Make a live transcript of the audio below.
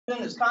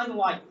is kind of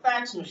like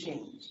fax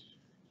machines.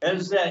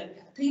 Is that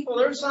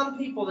there's some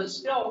people that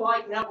still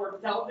like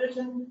network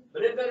television,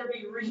 but it better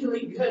be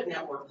really good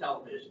network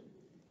television.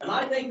 And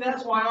I think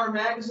that's why our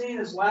magazine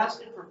has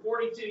lasted for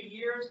 42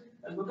 years,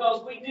 is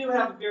because we do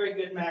have a very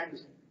good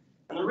magazine.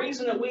 And the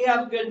reason that we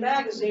have a good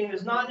magazine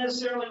is not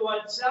necessarily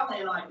what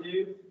Sally and I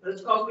do, but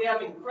it's because we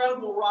have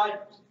incredible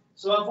writers.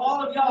 So if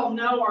all of y'all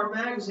know our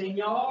magazine,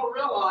 y'all all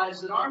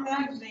realize that our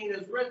magazine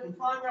is written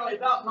primarily,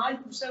 about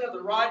 90% of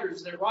the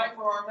writers that write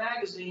for our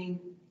magazine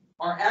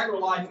are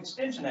AgriLife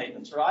extension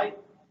agents, right?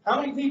 How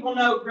many people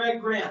know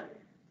Greg Grant?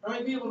 How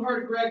many people have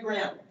heard of Greg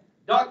Grant?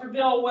 Dr.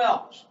 Bill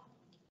Welch.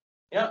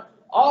 Yeah,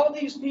 all of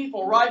these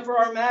people write for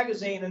our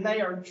magazine, and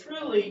they are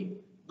truly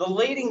the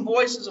leading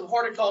voices of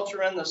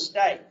horticulture in the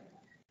state.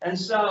 And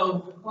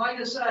so, like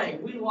I say,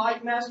 we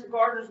like Master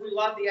Gardeners. We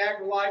love the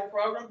AgriLife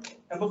program.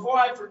 And before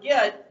I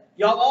forget,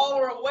 y'all all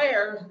are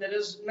aware that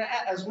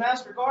as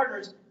Master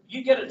Gardeners,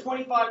 you get a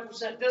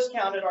 25%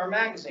 discount at our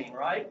magazine,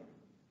 right?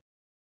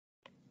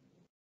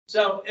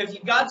 So if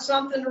you've got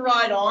something to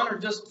write on, or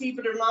just keep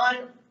it in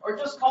mind, or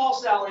just call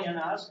Sally and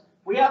us,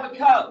 we have a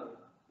code.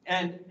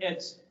 And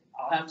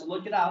I'll have to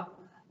look it up.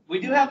 We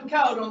do have a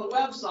code on the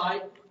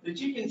website that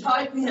you can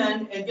type in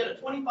and get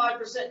a 25%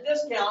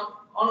 discount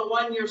on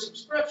a 1-year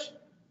subscription.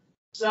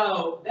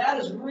 So that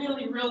is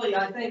really, really,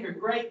 I think, a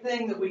great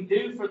thing that we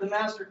do for the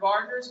Master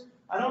Gardeners.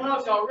 I don't know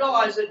if y'all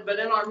realize it, but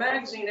in our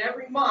magazine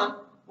every month,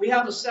 we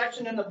have a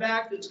section in the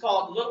back that's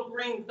called Little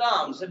Green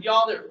Thumbs. Have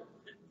y'all,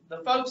 the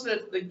folks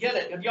that get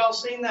it, have y'all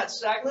seen that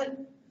segment?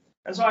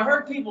 And so I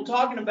heard people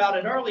talking about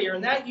it earlier,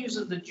 and that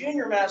uses the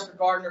Junior Master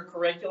Gardener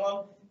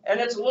curriculum. And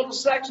it's a little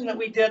section that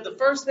we did. The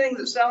first thing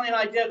that Sally and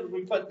I did was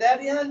we put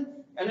that in,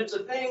 and it's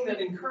a thing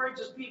that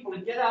encourages people to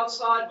get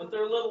outside with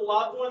their little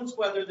loved ones,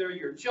 whether they're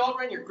your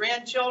children, your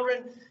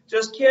grandchildren,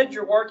 just kids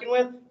you're working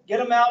with. Get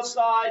them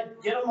outside,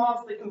 get them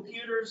off the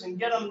computers, and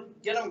get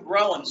them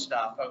growing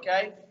stuff,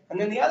 okay?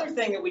 And then the other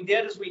thing that we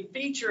did is we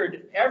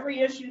featured every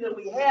issue that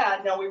we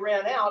had. Now we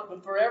ran out,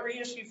 but for every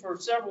issue for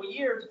several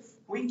years,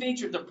 we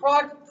featured the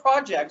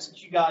projects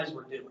that you guys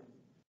were doing.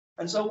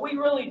 And so we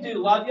really do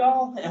love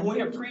y'all, and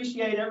we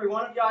appreciate every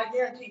one of y'all. I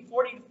guarantee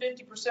 40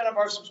 to 50% of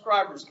our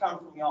subscribers come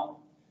from y'all.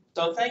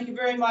 So thank you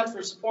very much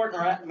for supporting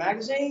our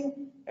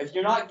magazine. If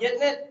you're not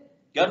getting it,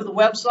 go to the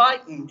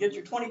website and get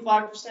your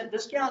 25%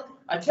 discount.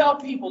 I tell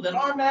people that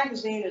our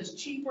magazine is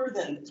cheaper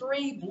than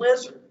 3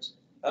 blizzards.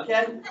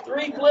 Okay?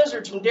 3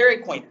 blizzards from Dairy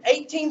Queen.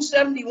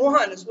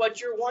 $18.71 is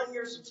what your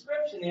 1-year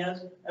subscription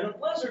is, and a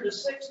blizzard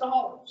is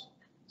 $6.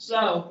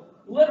 So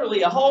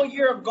literally a whole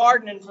year of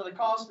gardening for the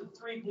cost of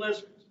 3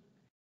 blizzards.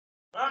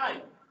 All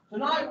right,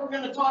 tonight we're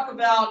going to talk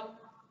about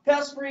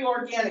pest-free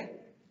organic.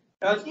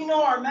 Now, if you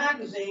know our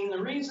magazine,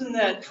 the reason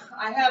that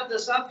I have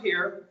this up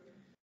here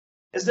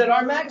is that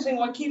our magazine,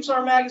 what keeps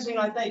our magazine,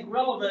 I think,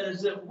 relevant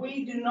is that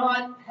we do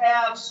not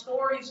have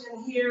stories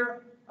in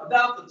here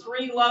about the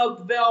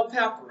 3-lobed bell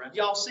pepper. Have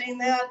y'all seen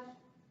that?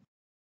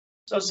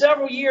 So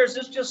several years,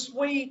 it's just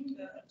sweet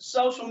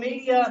social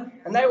media,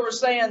 and they were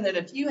saying that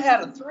if you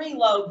had a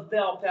 3-lobed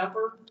bell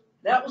pepper,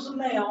 that was a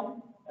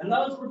male, and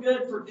those were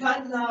good for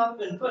cutting up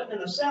and putting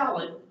in a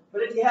salad.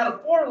 But if you had a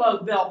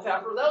 4-lobed bell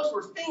pepper, those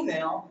were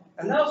female,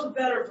 and those were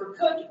better for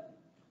cooking.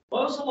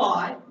 Well, it was a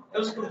lie. It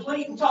was a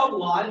complete and total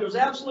lie. There was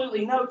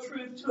absolutely no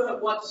truth to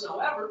it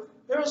whatsoever.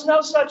 There is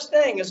no such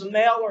thing as a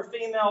male or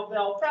female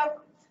bell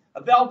pepper.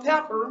 A bell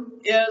pepper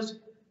is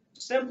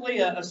simply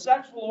a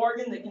sexual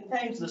organ that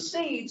contains the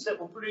seeds that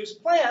will produce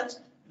plants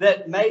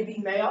that may be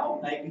male,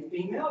 may be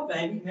female,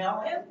 maybe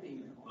male and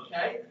female,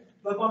 okay?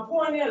 But my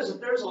point is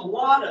that there's a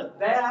lot of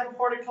bad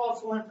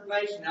horticultural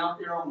information out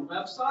there on the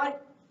website.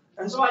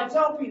 And so I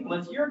tell people,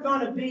 if you're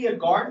going to be a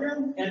gardener,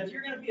 and if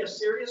you're going to be a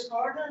serious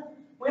gardener,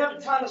 we have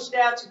a ton of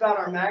stats about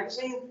our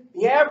magazine.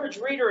 The average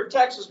reader of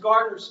Texas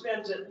Gardener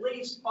spends at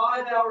least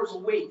 5 hours a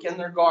week in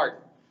their garden,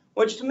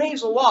 which to me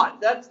is a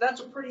lot. That's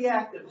a pretty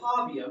active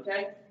hobby,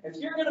 okay? If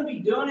you're going to be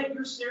doing it,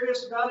 you're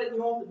serious about it, and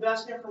you want the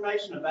best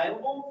information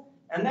available.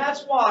 And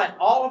that's why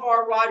all of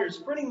our writers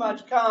pretty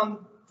much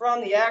come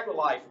from the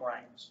AgriLife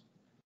ranks.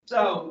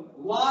 So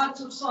lots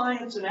of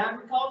science in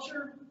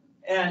agriculture,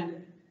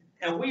 and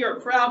we are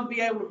proud to be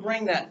able to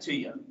bring that to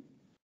you.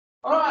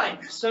 All right,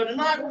 so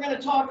tonight we're going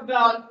to talk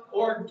about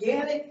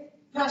organic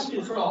pest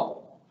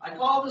control. I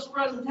call this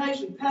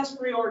presentation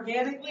Pest-Free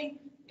Organically,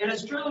 and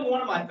it's truly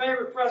one of my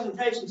favorite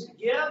presentations to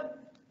give.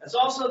 It's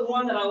also the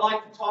one that I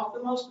like to talk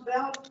the most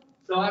about,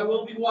 so I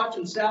will be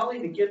watching Sally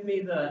to give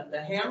me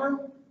the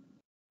hammer.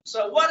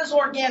 So what does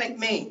organic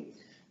mean?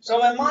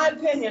 So in my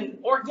opinion,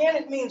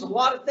 organic means a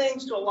lot of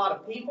things to a lot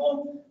of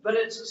people, but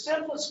it's the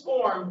simplest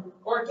form.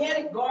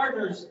 Organic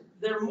gardeners,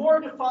 they're more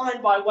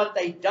defined by what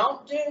they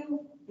don't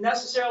do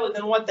necessarily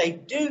than what they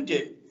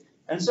do.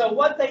 And so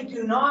what they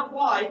do not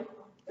like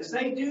is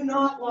they do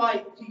not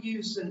like to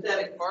use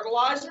synthetic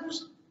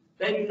fertilizers,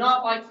 they do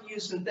not like to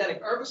use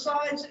synthetic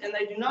herbicides, and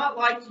they do not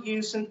like to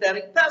use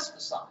synthetic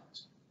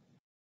pesticides.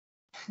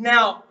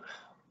 Now,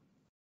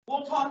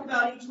 we'll talk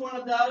about each one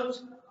of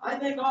those. I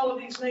think all of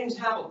these things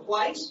have a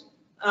place.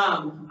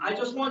 I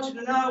just want you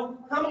to know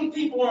how many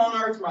people are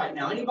on Earth right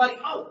now. Anybody?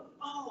 Oh,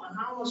 and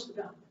I almost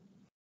forgot.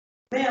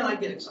 Man, I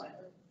get excited.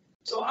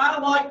 So I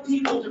like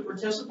people to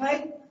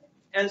participate,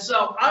 and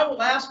so I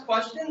will ask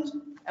questions,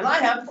 and I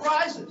have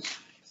prizes.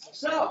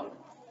 So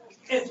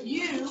if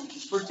you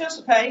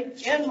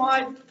participate in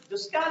my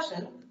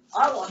discussion,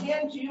 I will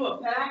hand you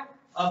a pack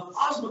of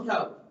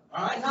Osmocote.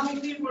 All right, how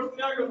many people are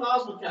familiar with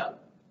Osmocote?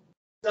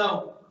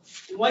 So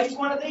the weight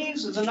one of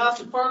these is enough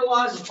to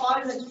fertilize a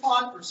 5-inch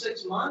pot for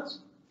 6 months.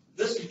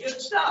 This is good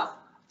stuff.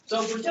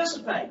 So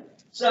participate.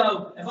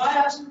 So if I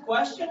ask a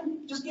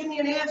question, just give me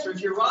an answer.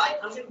 If you're right,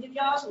 I'm going to give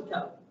you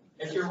Osmocote.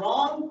 If you're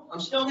wrong, I'm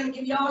still going to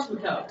give you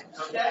Osmocote.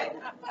 Okay?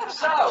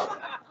 So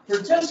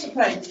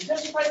participate.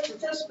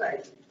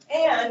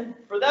 And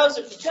for those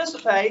that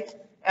participate,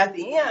 at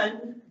the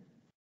end,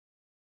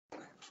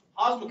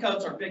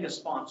 Osmocote's our biggest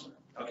sponsor.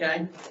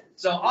 Okay?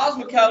 So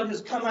Osmocote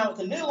has come out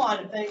with a new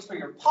line of things for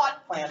your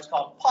pot plants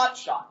called pot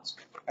shots.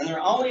 And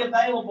they're only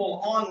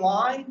available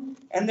online.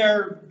 And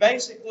they're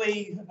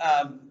basically,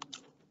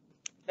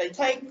 they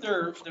take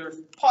their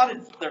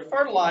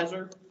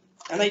fertilizer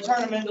and they turn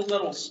them into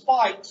little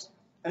spikes.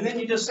 And then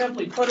you just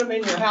simply put them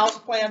in your house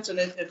plants, and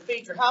it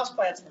feeds your house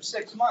plants for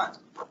 6 months.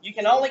 You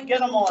can only get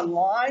them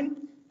online.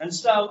 And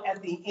so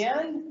at the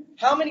end,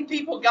 how many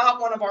people got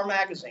one of our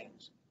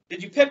magazines?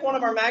 Did you pick one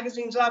of our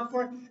magazines up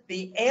for?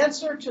 The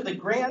answer to the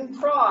grand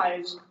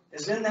prize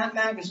is in that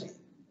magazine.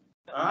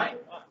 All right?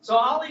 So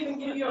I'll even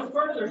give you a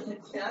further hint.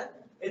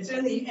 It's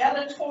in the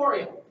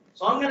editorial.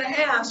 So I'm going to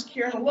ask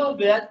here in a little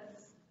bit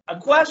a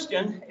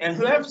question, and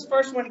whoever's the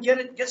first one to get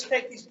it gets to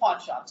take these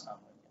pot shots home.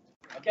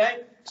 Okay?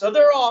 So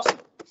they're awesome.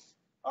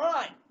 All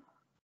right.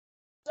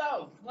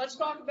 So let's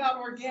talk about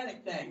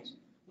organic things.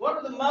 What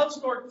are the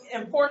most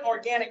important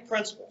organic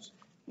principles?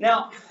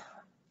 Now,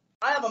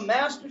 I have a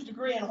master's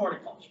degree in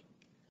horticulture.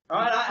 All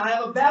right, I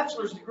have a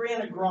bachelor's degree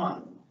in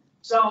agronomy.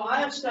 So I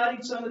have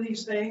studied some of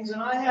these things,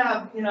 and I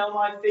have,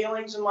 my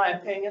feelings and my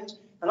opinions.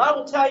 And I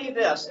will tell you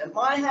this: at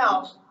my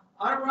house,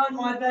 I run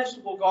my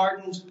vegetable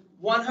gardens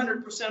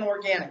 100%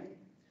 organic.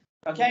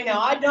 Okay, now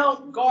I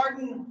don't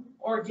garden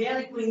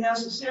organically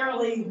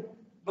necessarily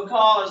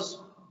because,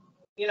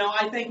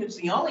 I think it's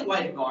the only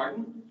way to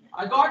garden.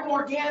 I garden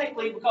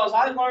organically because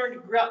I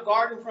learned to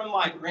garden from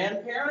my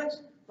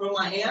grandparents, from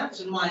my aunts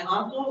and my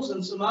uncles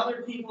and some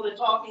other people that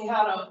taught me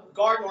how to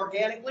garden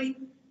organically.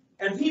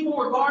 And people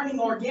were gardening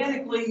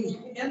organically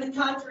in the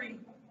country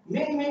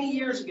many, many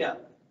years ago.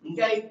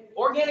 Okay,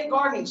 organic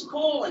gardening's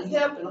cool and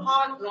hip and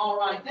hot and all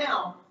right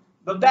now.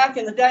 But back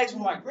in the days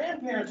when my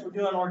grandparents were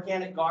doing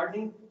organic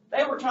gardening,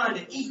 they were trying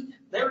to eat.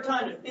 They were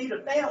trying to feed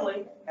a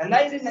family, and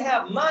they didn't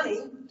have money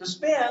to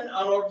spend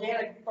on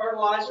organic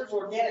fertilizers,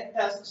 organic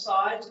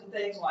pesticides, and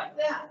things like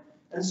that.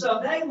 And so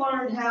they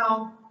learned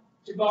how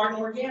to garden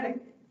organic.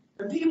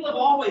 And people have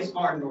always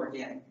gardened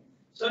organic.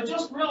 So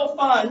just real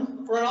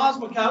fun for an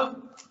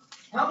Osmocote.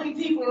 How many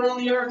people are on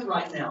the earth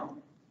right now?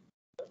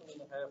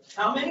 7.5.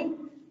 How many? 7.5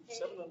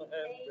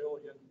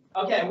 billion.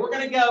 Okay, we're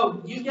going to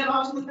go, you get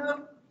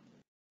Osmocote,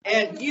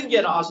 and you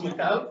get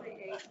Osmocote.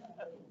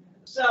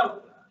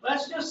 So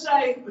let's just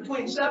say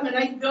between 7 and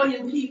 8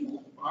 billion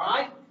people, all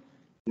right?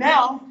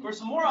 Now, for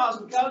some more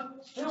Osmocote,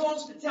 who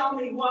wants to tell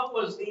me what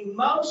was the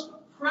most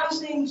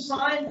pressing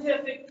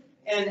scientific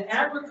and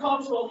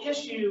agricultural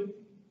issue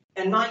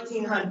in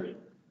 1900?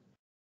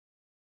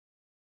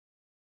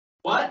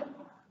 What?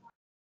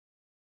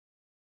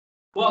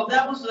 Well,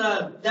 that was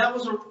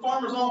a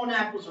Farmer's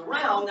Almanac was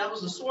around. That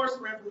was a source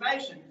for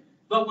information.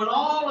 But when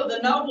all of the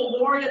Nobel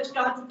laureates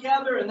got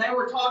together and they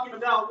were talking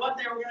about what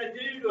they were going to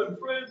do to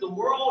improve the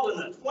world in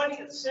the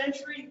 20th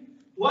century,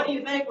 what do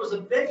you think was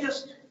the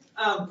biggest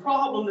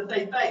problem that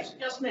they faced?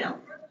 Yes, ma'am.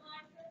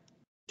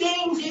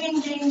 Ding,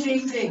 ding, ding,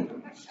 ding,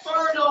 ding.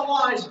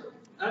 Fertilizer.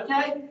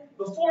 Okay?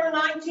 Before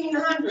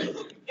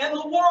 1900, in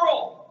the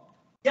world,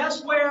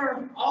 guess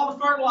where all the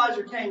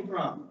fertilizer came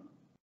from?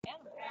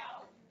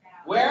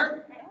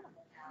 Where?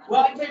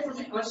 Well, it came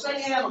from, let's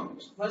say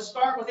animals. Let's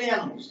start with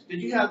animals. Do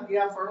you have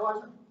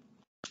fertilizer?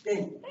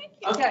 Ding.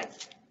 Okay.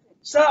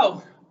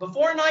 So,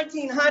 before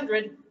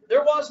 1900,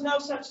 there was no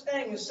such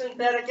thing as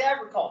synthetic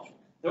agriculture.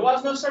 There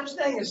was no such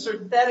thing as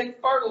synthetic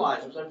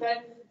fertilizers, okay?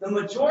 The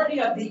majority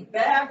of the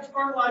bagged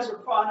fertilizer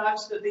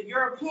products that the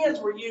Europeans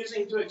were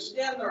using to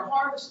extend their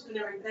harvests and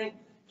everything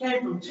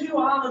came from 2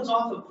 islands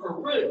off of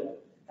Peru.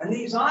 And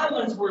these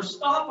islands were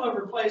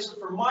stopover places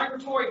for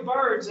migratory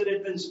birds that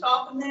had been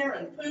stopping there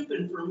and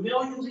pooping for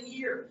millions of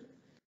years.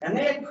 And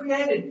they had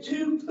created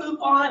 2 poop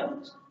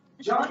islands,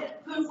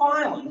 giant poop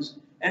islands.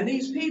 And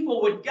these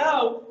people would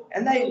go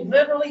and they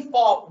literally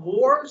fought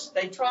wars.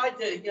 They tried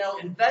to,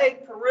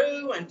 invade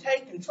Peru and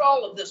take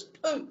control of this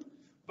poop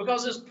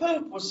because this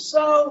poop was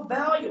so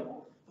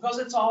valuable because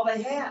it's all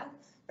they had.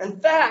 In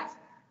fact,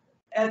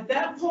 at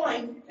that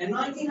point in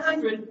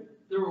 1900,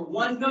 there were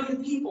 1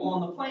 billion people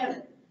on the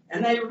planet.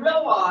 And they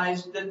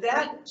realized that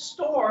that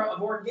store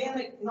of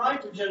organic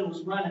nitrogen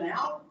was running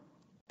out,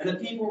 and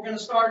that people were going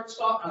to starving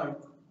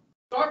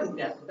to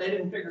death if they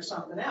didn't figure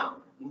something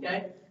out.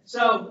 Okay,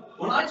 So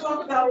when I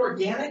talk about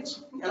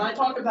organics and I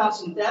talk about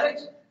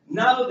synthetics,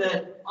 know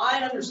that I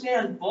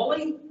understand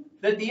fully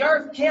that the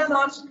earth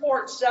cannot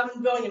support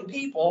 7 billion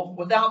people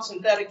without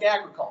synthetic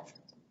agriculture,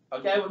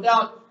 okay,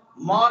 without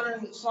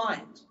modern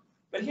science.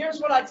 But here's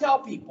what I tell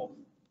people,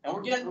 and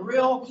we're getting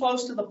real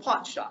close to the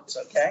pot shots,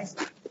 okay?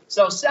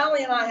 So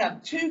Sally and I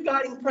have 2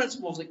 guiding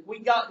principles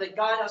that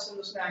guide us in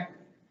this magazine.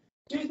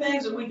 2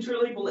 things that we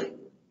truly believe.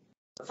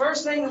 The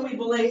first thing that we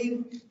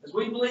believe is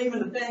we believe in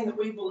the thing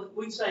that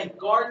we say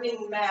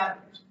gardening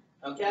matters,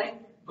 okay?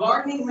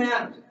 Gardening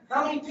matters.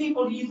 How many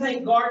people do you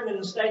think garden in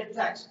the state of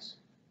Texas?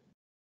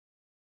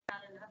 Not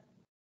enough.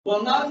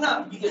 Well, not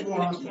enough. You get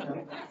more on me,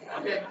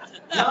 okay?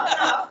 Not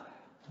enough.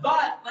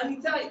 But let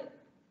me tell you,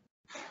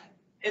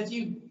 if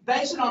you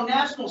base it on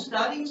national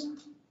studies,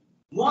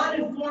 1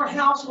 in 4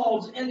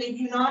 households in the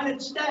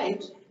United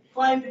States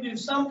claim to do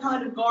some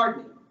kind of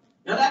gardening.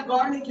 Now that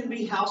gardening can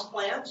be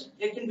houseplants,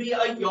 it can be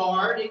a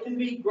yard, it can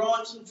be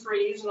growing some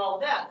trees and all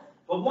that.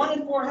 But 1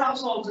 in 4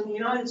 households in the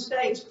United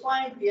States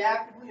claim to be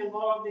actively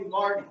involved in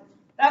gardening.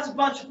 That's a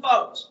bunch of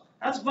folks.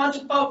 That's a bunch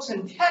of folks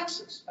in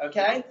Texas,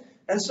 okay?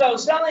 And so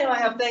Sally and I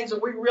have things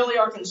that we really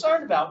are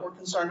concerned about. We're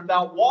concerned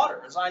about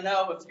water. As I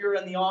know, if you're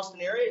in the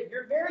Austin area,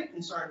 you're very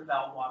concerned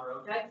about water,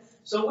 okay?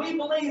 So we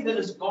believe that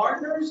as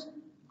gardeners,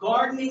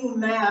 gardening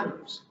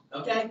matters,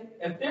 okay?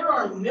 If there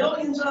are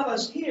millions of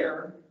us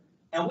here,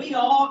 and we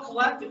all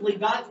collectively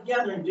got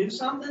together and do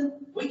something,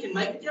 we can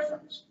make a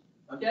difference,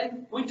 okay?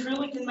 We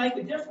truly can make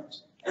a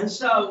difference. And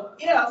so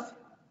if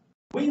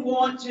we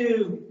want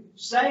to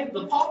save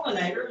the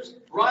pollinators,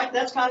 right?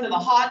 That's kind of the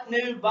hot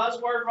new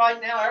buzzword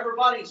right now.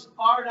 Everybody's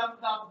fired up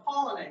about the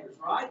pollinators,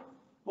 right?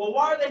 Well,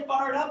 why are they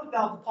fired up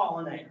about the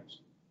pollinators?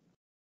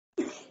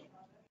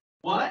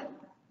 What?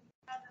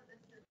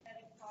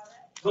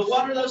 But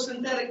what are those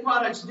synthetic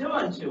products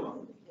doing to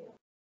them?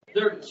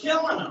 They're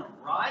killing them,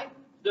 right?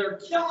 They're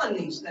killing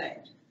these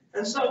things.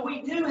 And so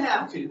we do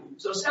have to.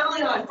 So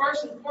Sally and I,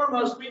 first and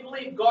foremost, we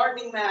believe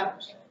gardening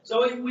matters.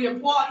 So we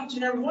applaud each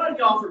and every one of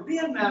y'all for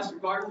being master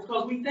gardeners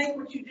because we think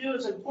what you do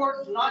is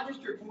important to not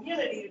just your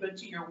community, but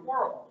to your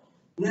world.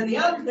 And then the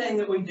other thing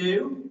that we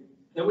do,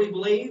 that we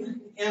believe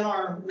in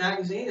our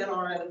magazine, in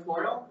our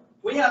editorial,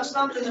 we have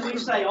something that we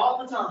say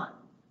all the time.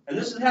 And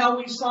this is how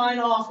we sign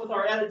off with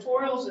our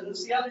editorials, and this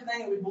is the other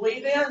thing that we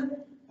believe in.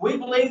 We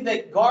believe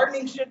that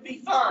gardening should be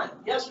fun.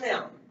 Yes,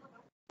 ma'am.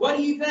 What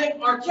do you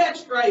think our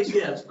catchphrase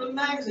is for the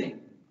magazine?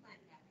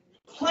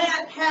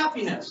 Plant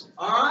happiness.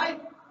 All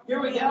right?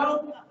 Here we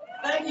go.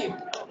 Thank you.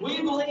 We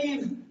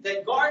believe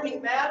that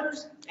gardening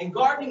matters and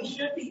gardening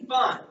should be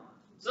fun.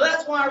 So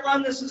that's why I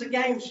run this as a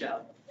game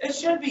show. It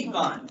should be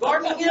fun.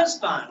 Gardening is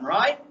fun,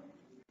 right?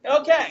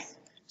 Okay.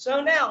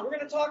 So now we're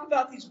going to talk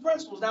about these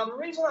principles. Now the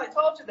reason I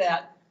told you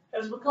that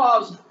is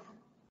because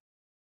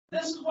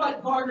this is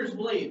what gardeners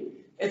believe.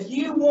 If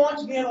you want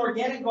to be an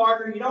organic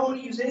gardener, you don't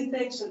want to use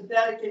anything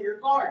synthetic in your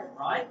garden,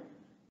 right?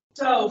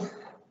 So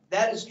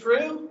that is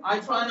true. I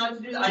try not to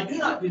do that. I do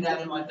not do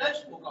that in my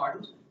vegetable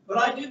gardens, but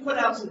I do put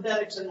out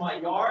synthetics in my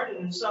yard,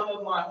 and in some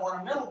of my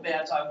ornamental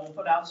beds, I will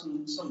put out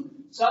some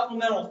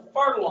supplemental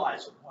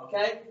fertilizer,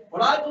 okay?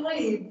 What I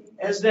believe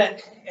is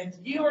that if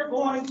you are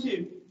going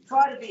to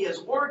try to be as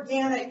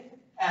organic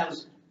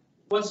as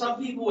what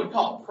some people would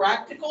call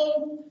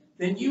practical,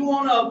 then you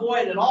want to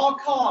avoid at all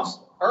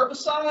costs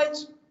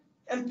herbicides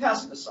and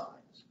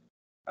pesticides,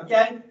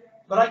 okay?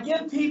 But I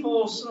give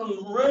people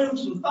some room,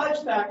 some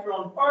fudge factor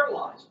on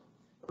fertilizer.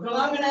 Because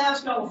I'm going to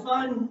ask y'all a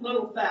fun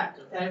little fact,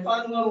 okay?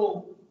 Fun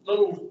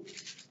little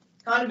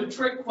kind of a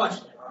trick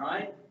question, all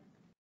right?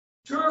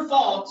 True or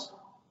false,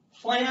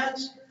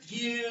 plants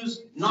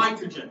use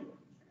nitrogen.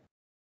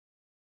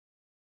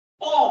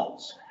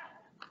 False,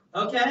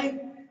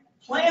 okay?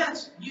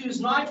 Plants use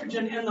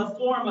nitrogen in the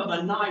form of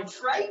a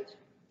nitrate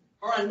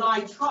or a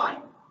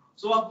nitrite.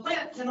 So a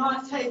plant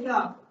cannot take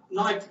up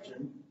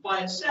nitrogen by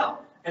itself.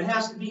 It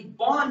has to be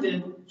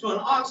bonded to an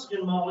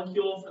oxygen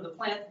molecule for the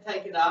plant to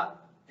take it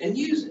up and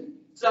use it.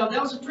 So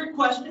that was a trick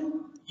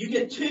question. You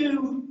get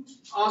 2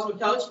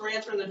 osmocotes for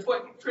answering the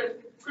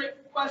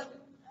trick question.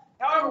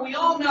 However, we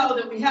all know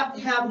that we have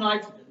to have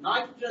nitrogen.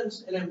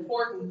 Nitrogen's an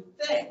important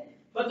thing.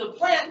 But the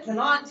plant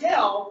cannot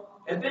tell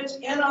if it's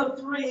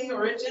NO3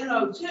 or it's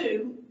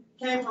NO2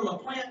 came from a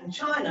plant in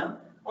China,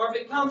 or if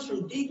it comes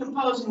from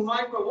decomposing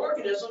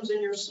microorganisms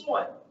in your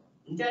soil.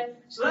 Okay?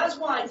 So that's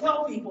why I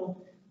tell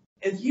people,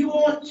 if you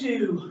want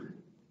to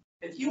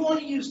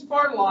use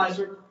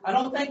fertilizer, I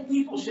don't think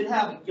people should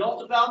have a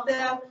guilt about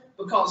that,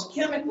 because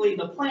chemically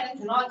the plant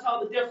cannot tell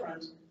the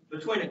difference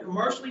between a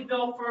commercially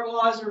built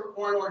fertilizer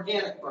or an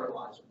organic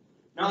fertilizer.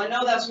 Now I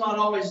know that's not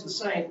always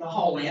the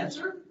whole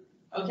answer.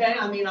 Okay,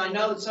 I mean, I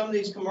know that some of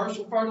these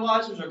commercial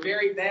fertilizers are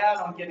very bad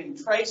on giving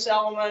trace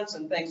elements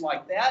and things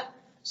like that.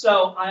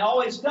 So I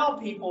always tell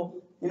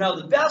people, you know,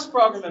 the best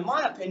program, in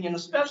my opinion,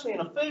 especially in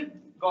a food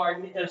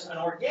garden, is an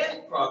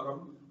organic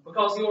program,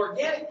 because the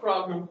organic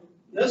program,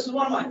 this is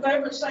one of my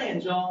favorite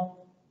sayings,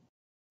 y'all.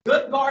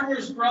 Good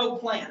gardeners grow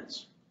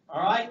plants,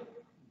 all right?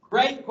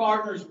 Great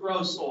gardeners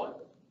grow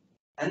soil.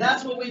 And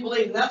that's what we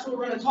believe, and that's what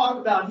we're going to talk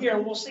about here,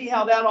 and we'll see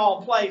how that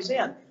all plays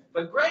in.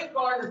 But great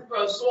gardeners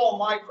grow soil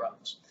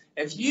microbes.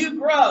 If you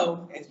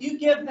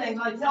give things,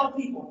 I tell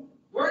people,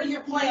 where do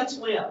your plants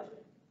live?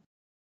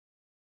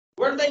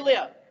 Where do they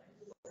live?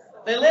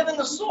 They live in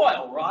the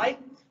soil, right?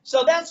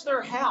 So that's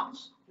their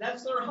house.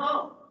 That's their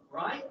home,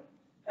 right?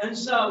 And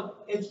so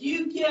if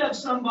you give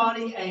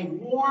somebody a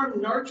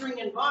warm, nurturing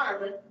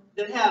environment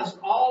that has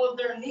all of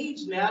their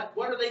needs met,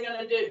 what are they going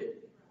to do?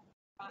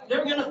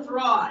 They're going to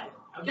thrive.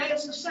 Okay,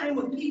 it's the same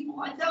with people.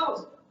 I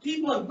tell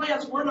people and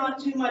plants, we're not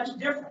too much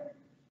different.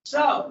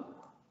 So,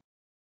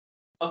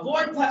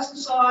 avoid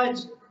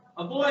pesticides,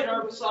 avoid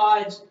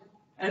herbicides,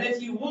 and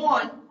if you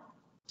want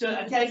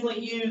to occasionally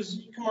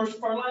use commercial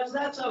fertilizers,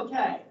 that's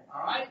okay,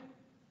 all right?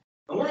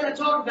 And we're going to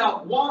talk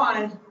about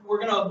why we're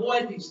going to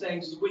avoid these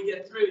things as we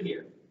get through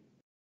here.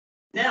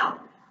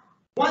 Now,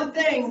 one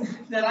thing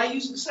that I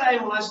used to say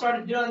when I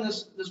started doing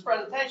this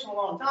presentation a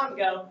long time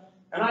ago,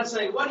 and I'd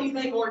say, what do you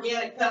think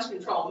organic pest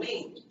control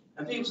means?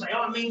 And people say,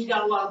 oh, it means you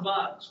got a lot of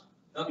bugs,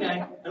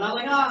 okay? And I'm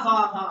like, ha,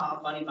 ha,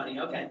 funny,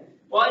 okay.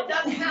 Well, it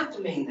doesn't have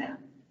to mean that.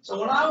 So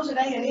when I was at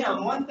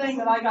A&M, one thing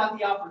that I got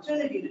the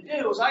opportunity to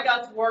do was I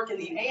got to work in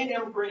the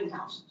A&M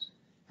greenhouses.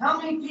 How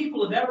many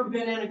people have ever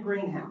been in a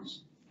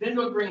greenhouse? Been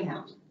to a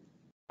greenhouse?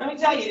 Let me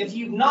tell you, if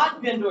you've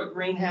not been to a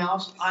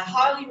greenhouse, I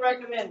highly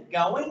recommend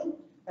going.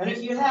 And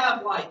if you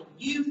have like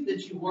youth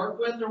that you work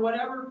with or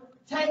whatever,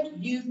 take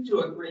youth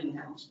to a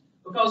greenhouse.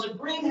 Because a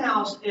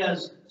greenhouse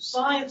is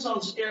science on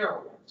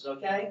steroids,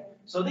 okay?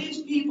 So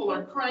these people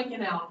are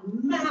cranking out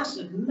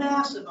massive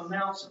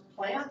amounts of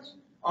plants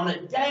on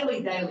a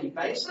daily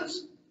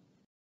basis.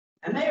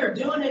 And they are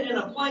doing it in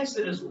a place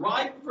that is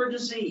ripe for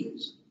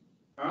disease,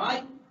 all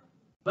right?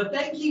 But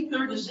they keep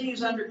their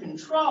disease under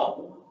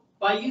control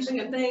by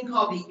using a thing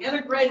called the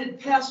Integrated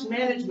Pest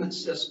Management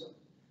System.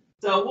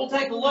 So we'll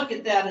take a look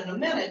at that in a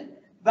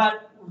minute.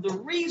 But the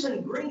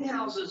reason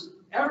greenhouses,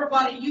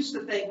 everybody used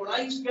to think, when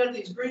I used to go to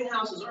these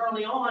greenhouses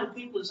early on,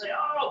 people would say,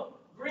 oh,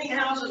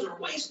 greenhouses are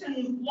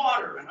wasting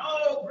water, and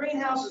oh,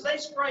 greenhouses, they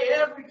spray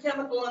every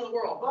chemical in the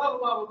world, blah, blah,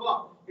 blah, blah,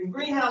 blah. And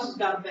greenhouses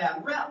got a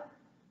bad rep.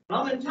 And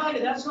I'm going to tell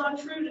you, that's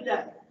not true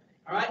today.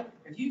 All right?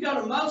 If you go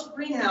to most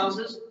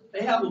greenhouses,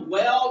 they have a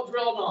well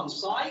drilled on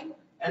site,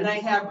 and they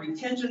have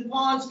retention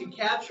ponds to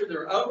capture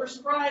their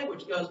overspray,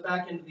 which goes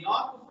back into the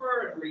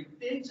aquifer and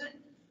refeeds it.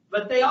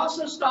 But they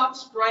also stopped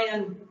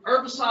spraying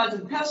herbicides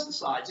and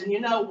pesticides. And you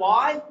know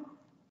why?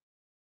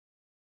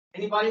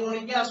 Anybody want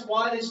to guess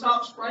why they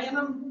stopped spraying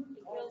them?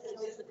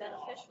 Kills the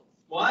beneficials.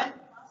 What?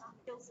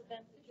 Kills the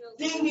beneficials.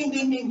 Ding, ding,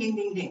 ding, ding, ding,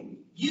 ding, ding.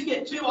 You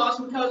get 2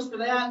 awesome codes for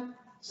that.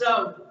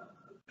 So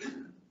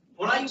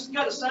when I used to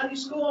go to Sunday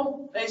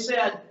school, they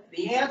said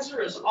the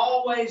answer is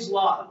always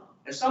love.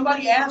 If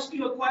somebody asks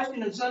you a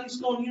question in Sunday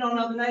school and you don't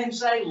know the name,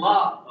 say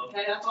love.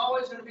 Okay, that's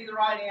always going to be the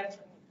right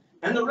answer.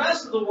 And the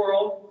rest of the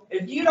world,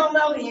 if you don't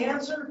know the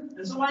answer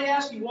and somebody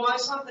asks you why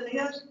something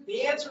is,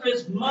 the answer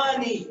is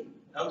money.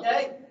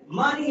 Okay?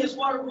 Money is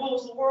what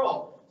rules the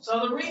world.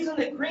 So the reason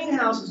that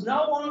greenhouses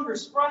no longer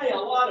spray a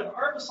lot of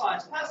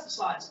herbicides,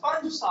 pesticides,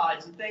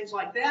 fungicides, and things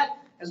like that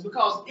is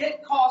because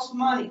it costs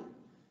money.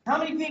 How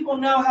many people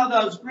know how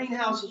those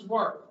greenhouses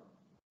work?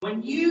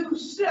 When you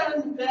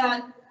send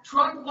that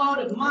truckload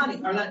of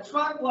money or that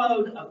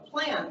truckload of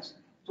plants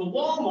to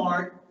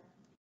Walmart,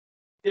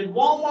 did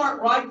Walmart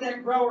write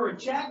that grower a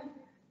check?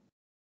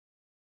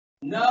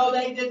 No,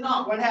 they did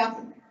not. What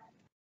happened?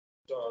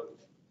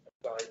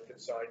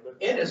 Consignment.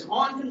 It is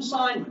on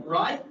consignment,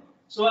 right?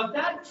 So if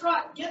that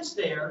truck gets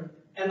there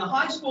and the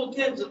high school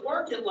kids that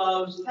work at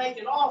Lowe's take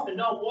it off and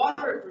don't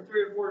water it for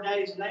 3 or 4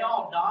 days and they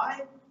all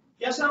die,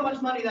 guess how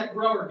much money that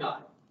grower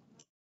got?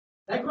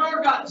 That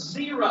grower got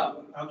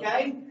 0,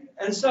 okay?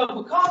 And so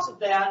because of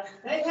that,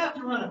 they have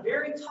to run a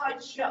very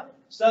tight ship.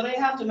 So they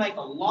have to make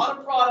a lot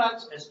of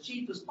products as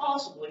cheap as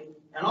possible.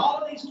 And all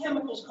of these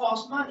chemicals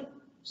cost money.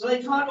 So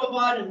they try to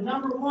avoid a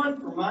number one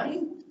for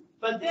money.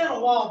 But then a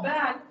while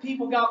back,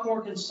 people got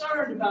more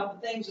concerned about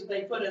the things that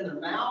they put in their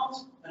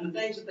mouths and the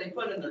things that they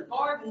put in their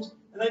gardens.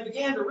 And they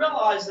began to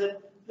realize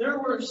that there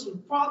were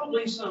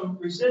probably some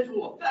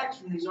residual effects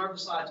from these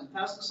herbicides and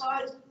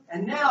pesticides.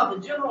 And now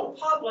the general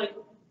public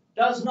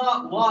does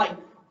not like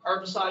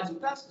herbicides and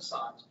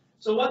pesticides.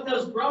 So what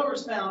those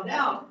growers found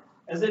out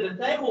is that if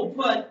they will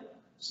put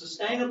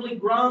sustainably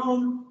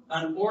grown,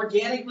 an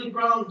organically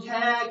grown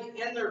tag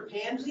in their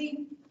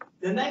pansy,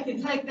 then they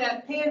can take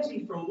that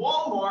pansy from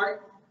Walmart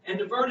and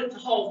divert it to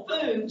Whole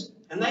Foods,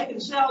 and they can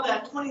sell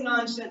that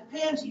 29-cent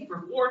pansy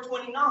for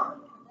 $4.29.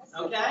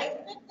 Okay?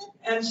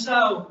 And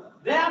so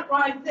that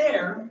right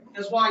there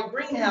is why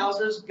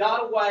greenhouses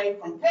got away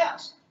from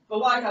pests. But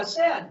like I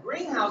said,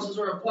 greenhouses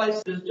are a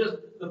place that's just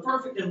the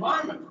perfect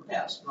environment for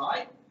pests,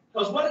 right?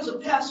 Because what does a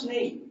pest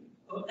need?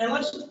 And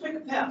let's just pick a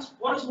pest.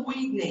 What does a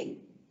weed need?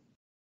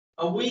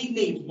 A weed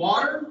needs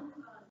water,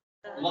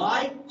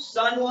 light,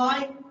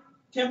 sunlight,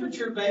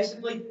 temperature,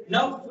 basically.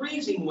 No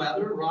freezing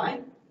weather,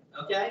 right?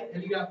 Okay,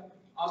 have you got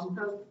awesome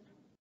code?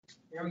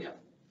 Here we go.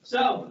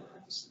 So,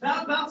 it's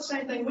about the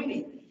same thing we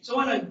need. So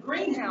in a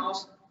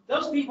greenhouse,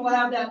 those people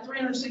have that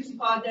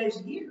 365 days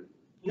a year.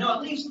 You know,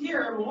 at least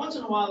here, every once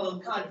in a while, it'll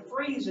kind of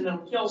freeze and it'll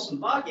kill some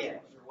bug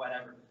eggs or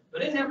whatever.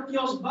 But it never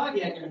kills a bug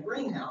egg in a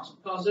greenhouse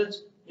because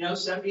it's,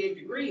 78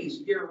 degrees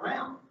year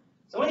round.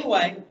 So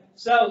anyway,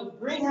 so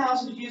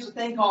greenhouses use a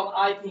thing called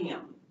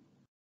IPM.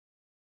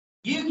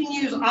 You can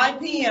use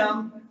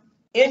IPM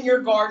in your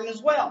garden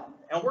as well.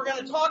 And we're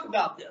going to talk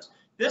about this.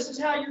 This is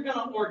how you're going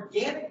to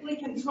organically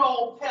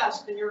control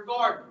pests in your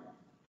garden.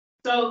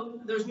 So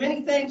there's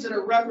many things that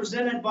are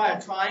represented by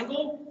a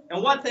triangle.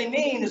 And what they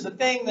mean is the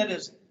thing that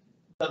is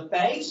the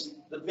base,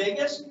 the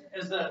biggest,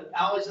 is the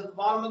alleys at the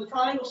bottom of the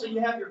triangle. So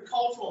you have your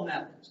cultural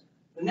methods.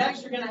 The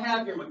next, you're going to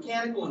have your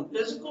mechanical and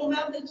physical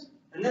methods.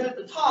 And then at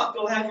the top,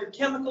 you'll have your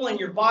chemical and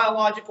your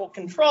biological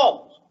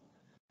controls.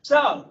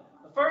 So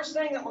the first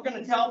thing that we're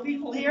going to tell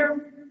people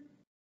here,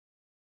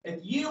 if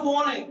you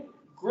want to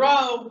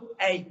grow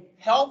a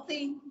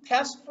healthy,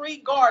 pest-free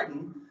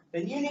garden,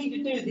 then you need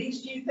to do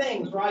these few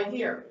things right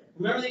here.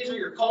 Remember, these are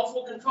your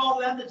cultural control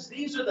methods.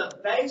 These are the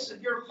base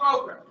of your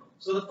program.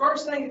 So the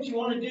first thing that you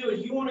want to do is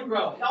you want to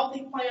grow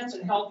healthy plants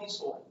and healthy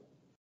soil.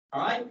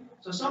 All right?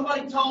 So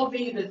somebody told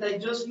me that they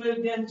just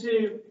moved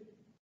into,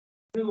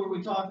 who were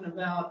we talking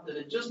about, that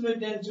had just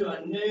moved into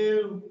a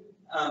new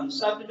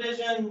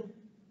subdivision.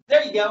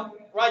 There you go,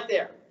 right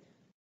there.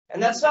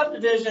 And that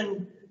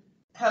subdivision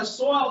has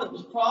soil that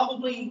was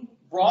probably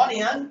brought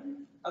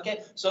in.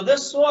 Okay, so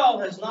this soil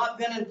has not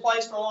been in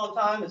place for a long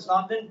time. It's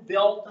not been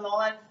built and all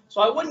that.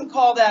 So I wouldn't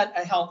call that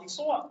a healthy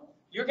soil.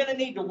 You're going to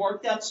need to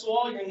work that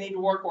soil. You're going to need to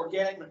work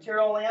organic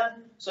material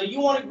in. So you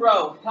want to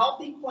grow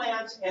healthy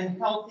plants and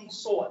healthy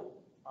soil.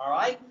 All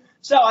right?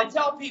 So I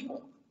tell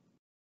people,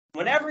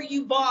 whenever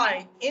you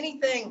buy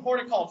anything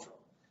horticultural,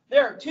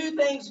 there are two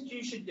things that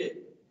you should do.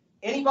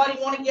 Anybody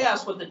want to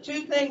guess what the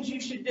two things you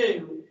should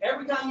do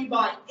every time you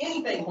buy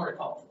anything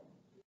horticultural?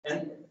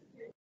 And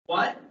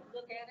what?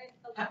 Look at it.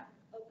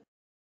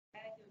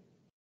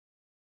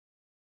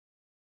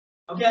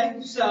 Okay,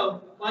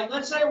 so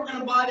let's say we're going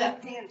to buy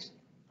that pansy.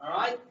 All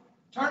right,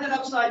 turn it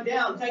upside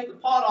down, take the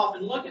pot off,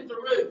 and look at the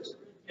roots.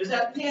 Is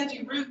that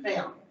pansy root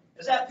down?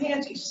 Is that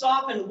pansy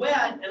soft and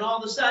wet, and all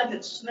of a sudden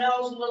it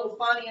smells a little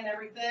funny and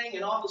everything,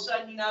 and all of a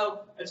sudden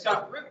it's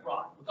got root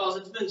rot because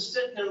it's been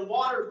sitting in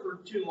water for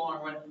too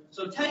long.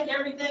 So take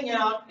everything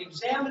out,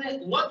 examine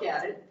it, look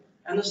at it.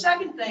 And the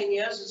second thing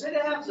is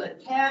it has a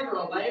tag or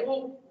a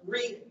label,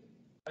 read it.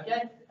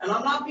 Okay? And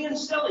I'm not being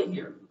silly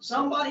here.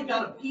 Somebody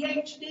got a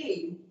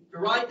PhD to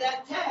write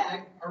that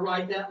tag or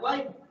write that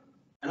label.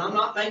 And I'm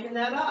not making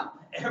that up.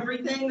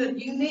 Everything that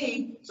you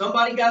need,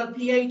 somebody got a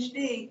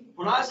PhD.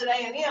 When I was at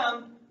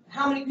A&M,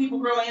 how many people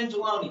grow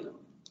Angelonia?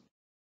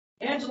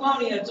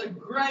 Angelonia, it's a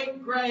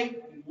great,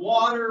 great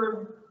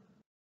water.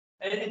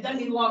 It doesn't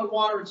need a lot of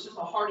water. It's just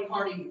a hardy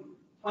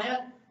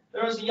plant.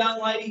 There was a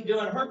young lady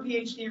doing her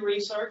PhD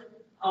research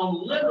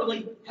on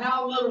literally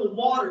how little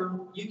water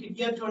you could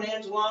give to an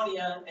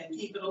Angelonia and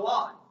keep it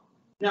alive.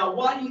 Now,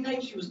 why do you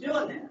think she was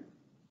doing that?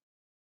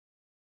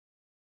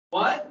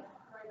 What?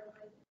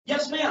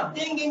 Yes, ma'am.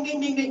 Ding, ding,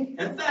 ding, ding, ding.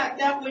 In fact,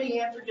 that witty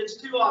answer gets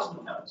 2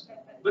 asymptotes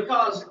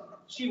because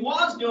she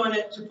was doing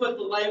it to put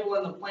the label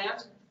in the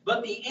plants,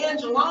 but the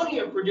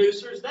Angelonia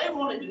producers, they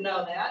wanted to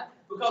know that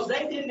because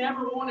they didn't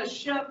ever want to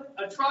ship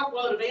a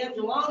truckload of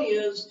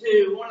Angelonias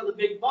to one of the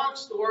big box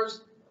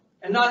stores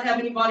and not have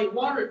anybody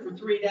water it for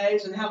 3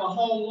 days and have a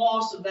whole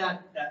loss of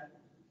that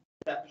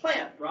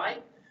plant,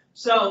 right?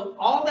 So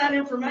all that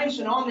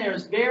information on there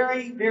is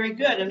very, very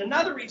good. And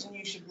another reason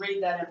you should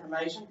read that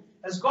information,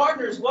 as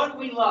gardeners, what do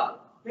we love?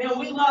 Man,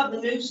 we love the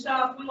new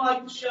stuff. We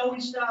like the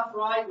showy stuff,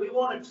 right? We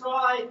want to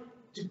try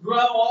to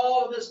grow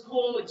all of this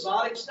cool,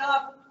 exotic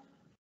stuff.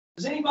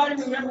 Does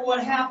anybody remember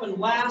what happened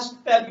last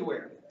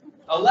February,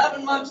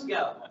 11 months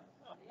ago?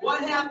 What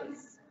happened?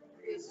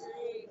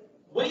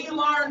 We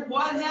learned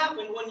what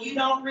happened when you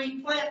don't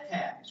read plant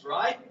tags,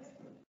 right?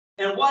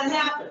 And what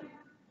happened?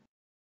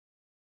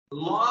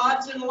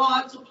 Lots and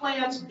lots of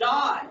plants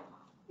died.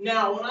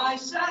 Now, when I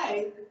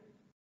say,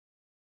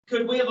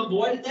 could we have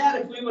avoided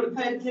that if we would have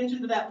paid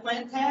attention to that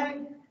plant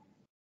tag?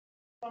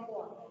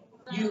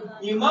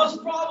 You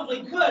most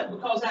probably could,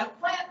 because that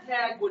plant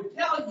tag would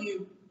tell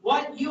you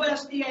what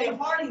USDA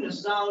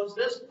hardiness zones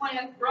this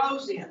plant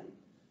grows in.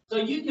 So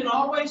you can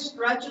always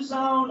stretch a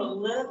zone a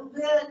little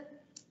bit,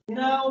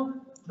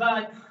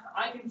 but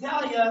I can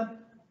tell you,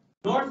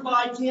 north of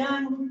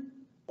I-10,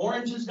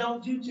 oranges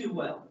don't do too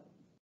well.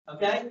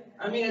 Okay?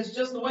 I mean, it's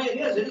just the way it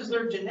is. It is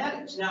their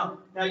genetics. Now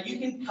you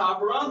can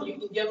cover them, you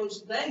can give them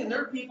something, and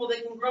there are people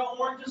that can grow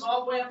oranges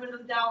all the way up into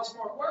the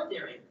Dallas-Fort Worth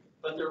area,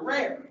 but they're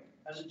rare.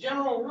 As a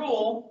general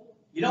rule,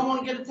 you don't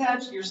want to get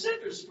attached to your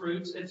citrus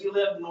fruits if you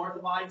live north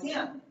of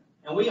I-10.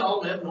 And we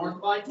all live north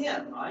of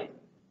I-10, right?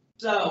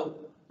 So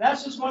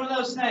that's just one of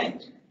those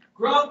things.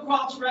 Grow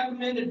crops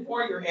recommended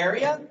for your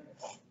area.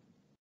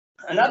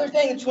 Another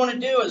thing that you want to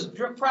do is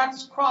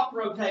practice crop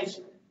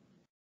rotation.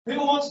 Who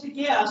wants to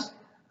guess,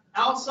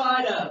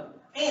 outside of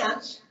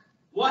ants,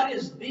 what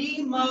is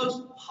the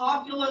most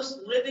populous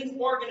living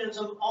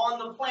organism on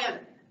the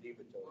planet?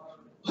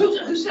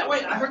 Who said,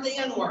 wait, I heard the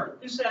N word.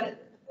 Who said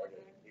it?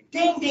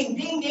 Ding, ding,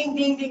 ding, ding,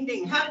 ding, ding,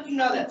 ding. How did you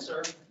know that,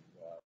 sir?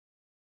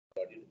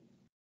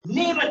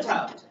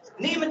 Nematodes.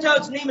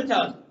 Nematodes,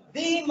 nematodes.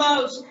 The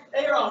most,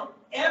 they are on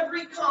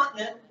every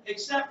continent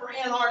except for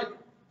Antarctica.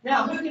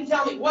 Now, who can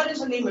tell me, what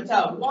is a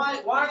nematode?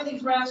 Why are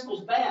these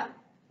rascals bad?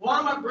 Why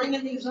am I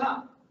bringing these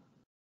up?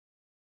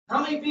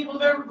 How many people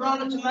have ever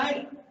grown a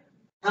tomato?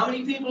 How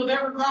many people have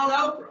ever grown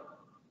okra?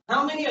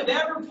 How many have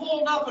ever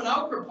pulled up an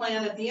okra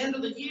plant at the end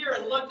of the year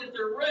and looked at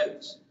their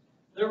roots?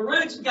 Their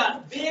roots have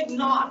got big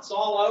knots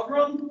all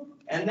over them,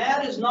 and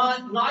that is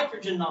not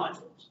nitrogen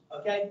nodules,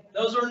 okay?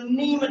 Those are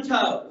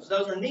nematodes.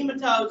 Those are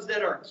nematodes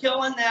that are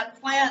killing that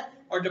plant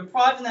or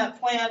depriving that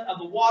plant of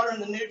the water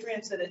and the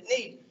nutrients that it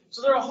needs.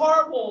 So they're a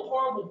horrible,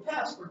 horrible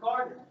pest for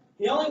gardeners.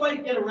 The only way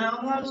to get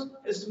around those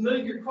is to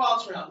move your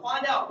crops around.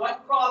 Find out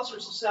what crops are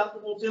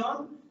susceptible to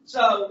them.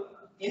 So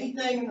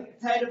anything in the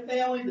potato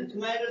family, the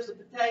tomatoes, the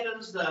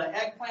potatoes, the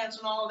eggplants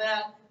and all of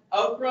that,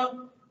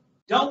 okra,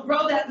 don't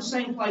grow that in the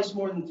same place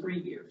more than 3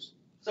 years.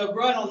 So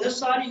grow it on this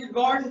side of your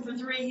garden for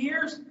 3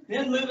 years,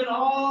 then move it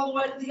all the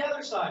way to the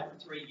other side for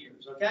 3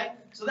 years, okay?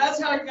 So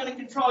that's how you're going to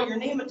control your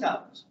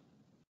nematodes.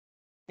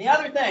 The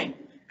other thing,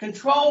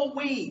 control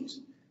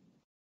weeds.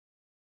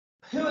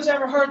 Who has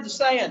ever heard the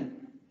saying,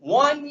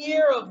 1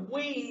 year of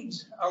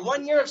weeds, or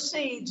 1 year of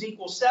seeds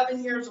equals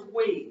 7 years of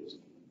weeds?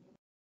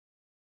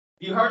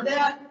 You heard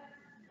that?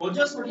 Well,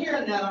 just for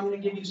hearing that, I'm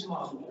going to give you some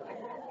options.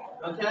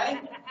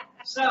 Okay?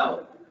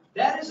 So,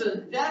 that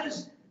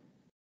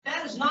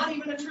is not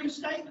even a true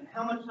statement.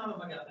 How much time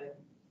have I got there?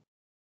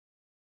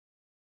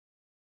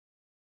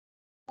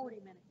 40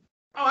 minutes.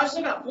 Oh, I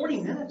still got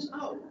 40 minutes?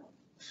 Oh,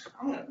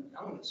 I'm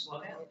gonna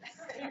slow down.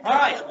 All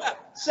right.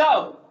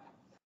 So,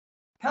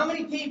 how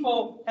many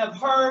people have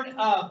heard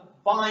of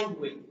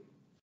bindweed?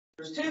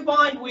 There's 2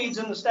 bindweeds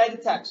in the state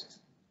of Texas.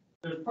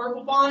 There's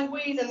purple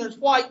bindweed and there's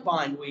white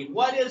bindweed.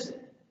 What is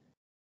it?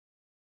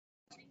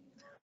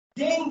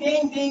 Ding,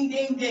 ding, ding,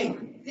 ding,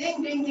 ding.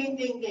 Ding, ding, ding,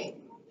 ding, ding.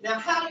 Now,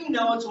 how do you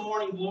know it's a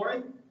morning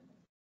glory?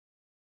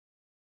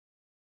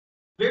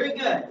 Very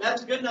good.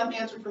 That's a good enough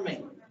answer for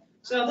me.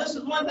 So this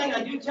is one thing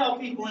I do tell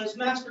people, and as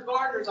master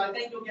gardeners, I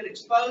think you'll get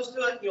exposed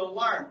to it and you'll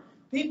learn.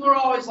 People are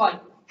always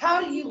like,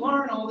 how do you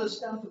learn all this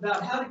stuff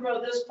about how to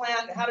grow this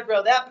plant and how to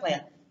grow that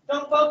plant?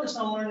 Don't focus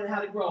on learning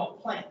how to grow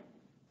a plant.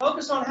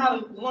 Focus on how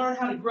to learn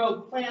how to grow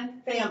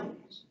plant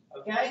families,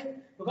 okay?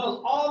 Because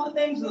all the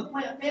things in the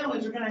plant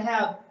families are going to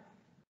have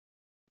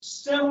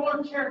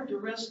similar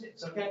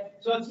characteristics, okay?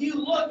 So if you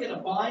look at a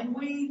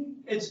bindweed,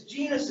 its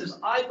genus is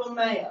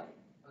Ipomaea,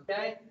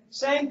 okay?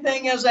 Same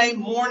thing as a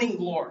morning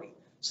glory.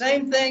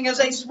 Same thing as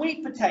a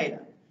sweet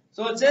potato.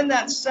 So it's in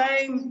that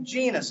same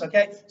genus,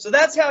 okay? So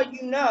that's how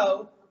you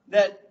know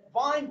that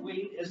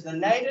bindweed is the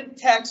native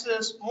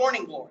Texas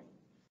morning glory.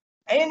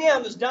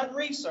 A&M has done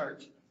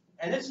research,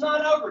 and it's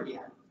not over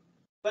yet,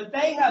 but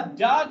they have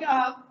dug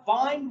up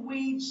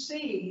bindweed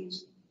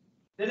seeds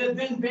that have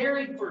been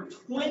buried for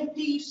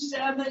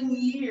 27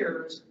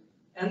 years,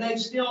 and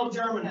they've still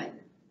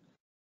germinated.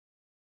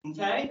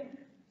 Okay?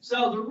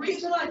 So the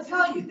reason I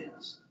tell you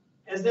this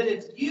is that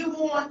if you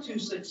want to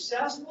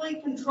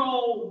successfully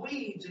control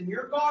weeds in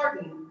your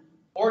garden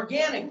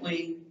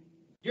organically,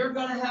 you're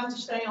going to have to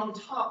stay on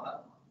top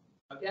of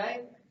them.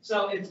 Okay?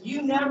 So if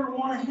you never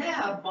want to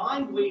have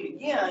bindweed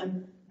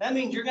again, that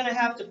means you're going to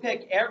have to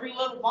pick every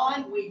little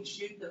bindweed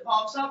shoot that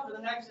pops up for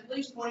the next at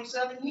least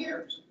 27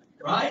 years,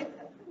 right?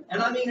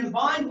 And I mean, and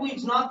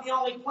bindweed's not the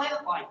only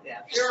plant like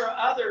that. There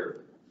are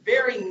other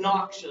very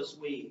noxious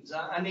weeds.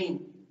 I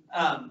mean,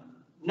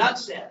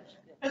 nutsedge.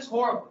 It's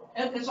horrible.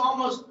 It's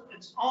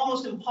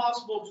almost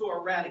impossible to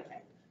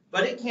eradicate,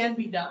 but it can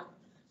be done.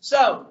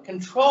 So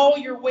control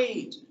your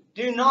weeds.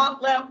 Do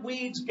not let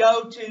weeds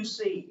go to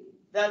seed.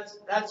 That's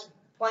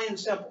plain and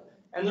simple.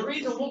 And the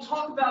reason, we'll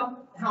talk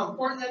about how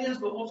important that is,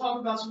 but we'll talk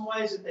about some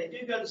ways that they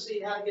do go to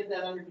seed, how to get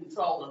that under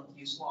control in a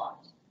few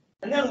slides.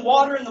 And then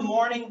water in the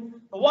morning.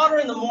 The water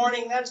in the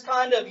morning, that's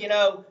kind of,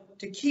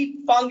 to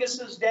keep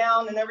funguses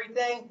down and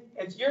everything.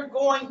 If you're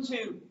going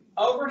to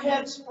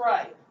overhead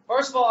spray,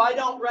 first of all, I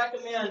don't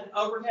recommend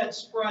overhead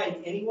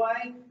spray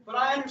anyway, but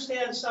I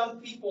understand some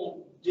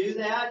people do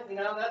that.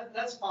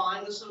 That's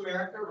fine. This is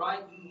America, right?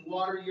 You can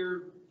water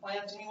your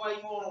plants any way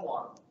you want to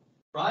water them,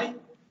 right?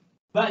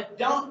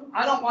 But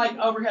I don't like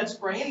overhead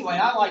spray anyway.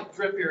 I like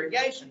drip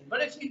irrigation.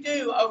 But if you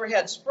do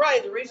overhead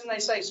spray, the reason they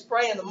say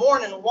spray in the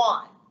morning,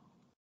 why?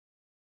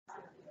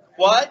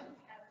 What?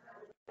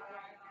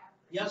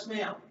 Yes,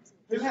 ma'am.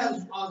 Who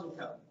has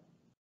Osmocote?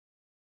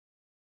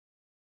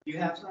 You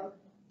have some?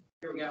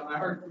 Here we go. I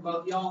heard from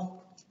both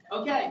y'all.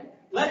 Okay.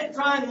 Let it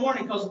dry in the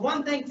morning, because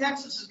one thing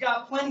Texas has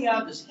got plenty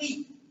of is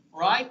heat,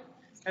 right?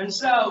 And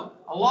so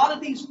a lot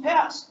of these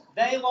pests,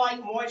 they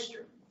like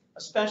moisture,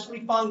 especially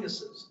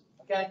funguses.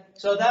 Okay,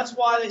 so that's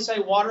why they say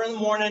water in the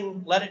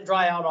morning, let it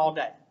dry out all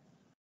day.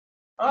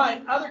 All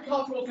right, other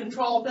cultural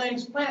control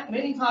things, plant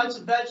many types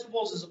of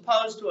vegetables as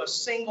opposed to a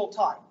single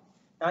type.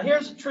 Now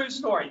here's a true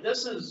story.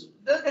 This is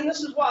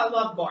why I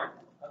love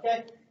gardening.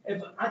 Okay,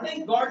 I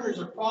think gardeners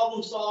are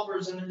problem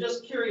solvers and they're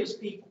just curious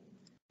people.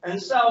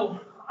 And so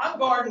I've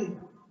gardened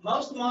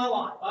most of my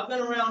life. I've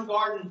been around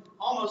gardening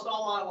almost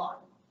all my life.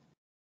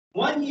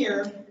 One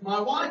year, my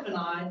wife and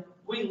I,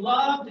 we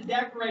love to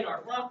decorate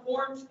our front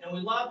porch and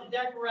we love to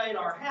decorate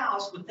our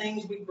house with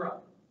things we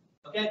grow.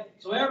 Okay,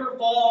 so every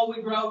fall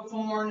we grow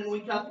corn and we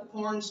cut the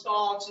corn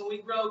stalks and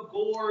we grow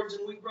gourds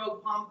and we grow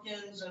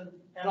pumpkins and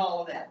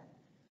all of that.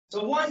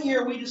 So one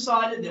year we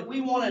decided that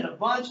we wanted a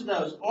bunch of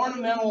those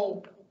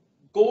ornamental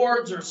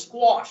gourds or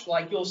squash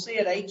like you'll see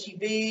at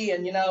HEB,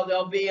 and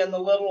they'll be in the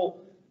little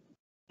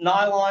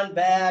nylon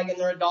bag and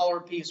they're $1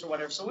 a piece or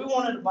whatever. So we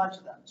wanted a bunch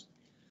of those.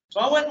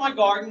 So I went in my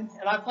garden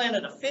and I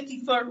planted a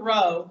 50-foot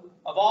row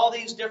of all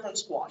these different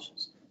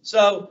squashes.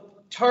 So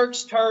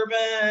Turk's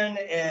turban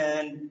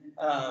and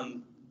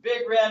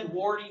big red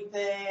warty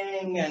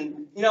thing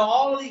and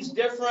all of these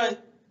different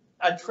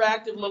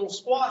attractive little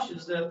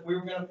squashes that we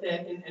were going to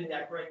pick and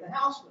decorate the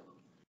house with.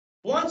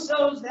 Once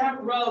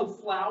that row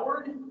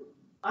flowered,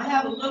 I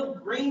had a little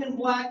green and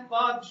black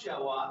bug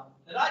show up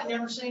that I'd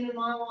never seen in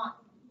my life.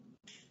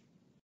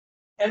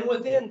 And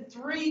within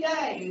 3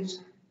 days,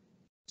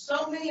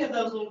 so many of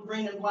those little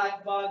green and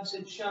black bugs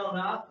had shown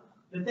up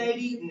that they'd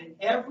eaten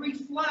every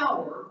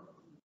flower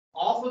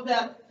off of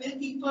that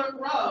 50-foot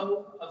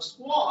row of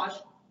squash,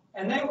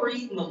 and they were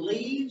eating the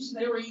leaves,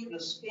 they were eating the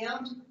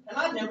stems, and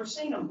I'd never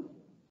seen them before.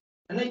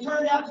 And they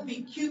turned out to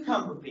be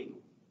cucumber beetle,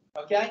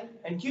 okay?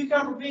 And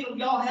cucumber beetle,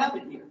 y'all have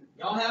it here.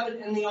 Y'all have it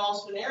in the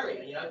Austin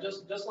area,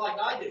 just like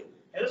I do.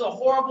 It is a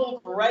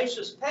horrible,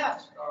 voracious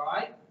pest, all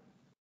right?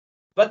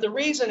 But the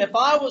reason, if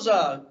I was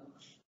a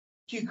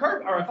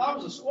cucumber, or if I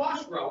was a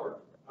squash grower,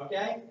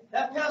 okay,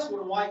 that pest would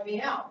have wiped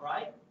me out,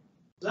 right?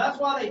 So that's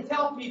why they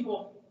tell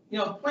people,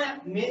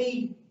 plant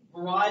many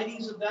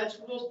varieties of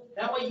vegetables.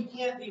 That way you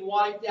can't be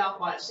wiped out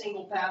by a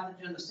single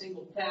pathogen, a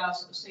single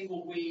pest, a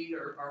single weed,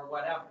 or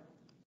whatever.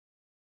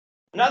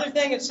 Another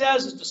thing it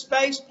says is to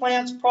space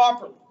plants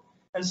properly.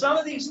 And some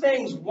of these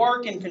things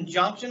work in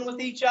conjunction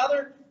with each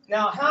other.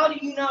 Now, how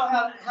do you know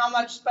how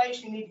much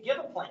space you need to give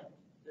a plant?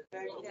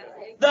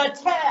 The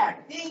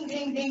tag. Ding,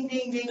 ding, ding,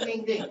 ding, ding,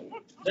 ding, ding.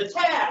 The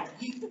tag.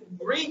 You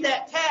read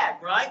that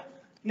tag, right?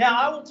 Now,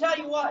 I will tell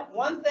you what.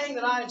 One thing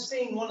that I have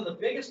seen, one of the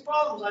biggest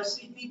problems I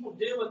see people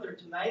do with their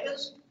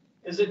tomatoes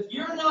is if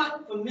you're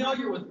not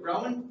familiar with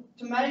growing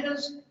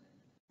tomatoes,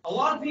 a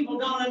lot of people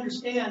don't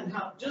understand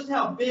just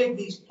how big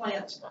these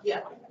plants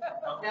get,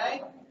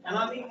 okay? And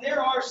I mean,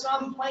 there are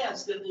some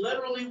plants that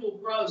literally will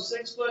grow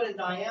 6 foot in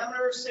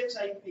diameter,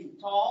 6-8 feet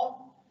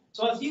tall.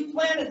 So if you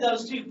planted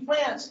those two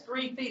plants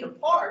 3 feet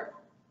apart,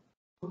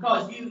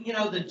 because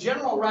the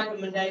general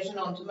recommendation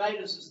on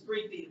tomatoes is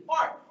 3 feet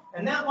apart,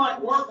 and that might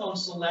work on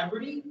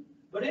celebrity,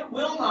 but it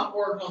will not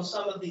work on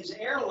some of these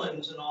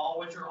heirlooms and all,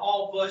 which are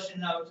all bush and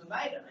no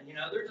tomato. And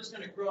they're just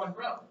going to grow and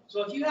grow.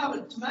 So if you have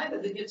a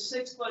tomato that gets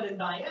 6 foot in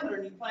diameter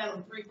and you plant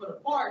them 3 foot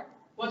apart,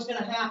 what's going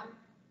to happen?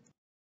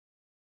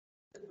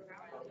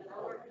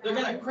 They're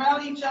going to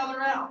crowd each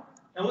other out.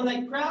 And when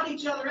they crowd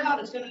each other out,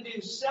 it's going to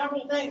do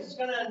several things. It's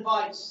going to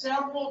invite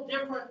several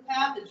different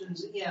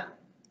pathogens in,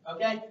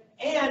 okay?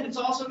 And it's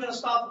also going to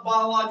stop the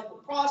biological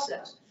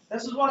process.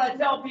 This is what I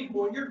tell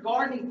people. When you're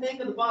gardening, think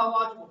of the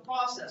biological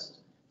processes.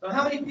 So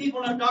how many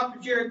people know Dr.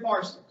 Jerry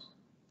Parsons?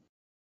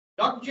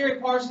 Dr. Jerry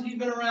Parsons, he's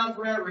been around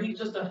forever. He's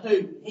just a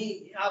hoot.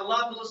 I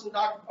love to listen to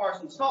Dr.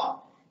 Parsons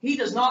talk. He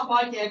does not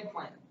like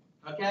eggplant,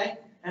 okay?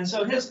 And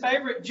so his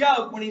favorite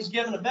joke when he's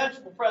giving a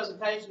vegetable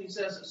presentation, he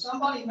says, if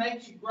somebody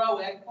makes you grow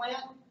eggplant,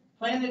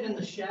 plant it in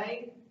the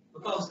shade,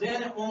 because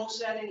then it won't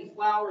set any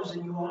flowers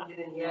and you won't get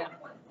any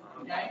eggplant,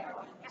 okay?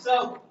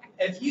 So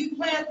if you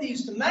plant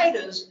these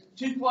tomatoes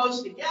too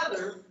close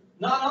together,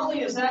 not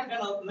only is that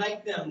going to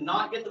make them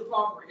not get the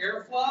proper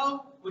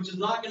airflow, which is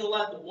not going to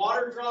let the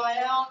water dry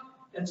out,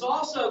 it's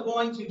also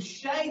going to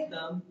shade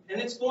them,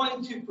 and it's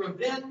going to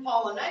prevent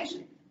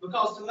pollination,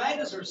 because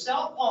tomatoes are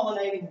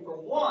self-pollinating for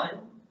one.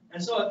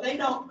 And so if they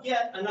don't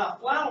get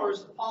enough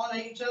flowers to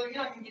pollinate each other, you're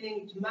not going to get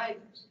any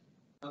tomatoes,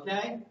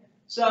 okay?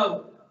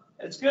 So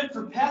it's good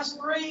for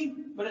pest-free,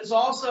 but it's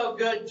also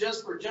good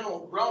just for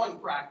general growing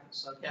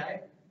practice,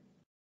 okay?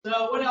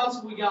 So what else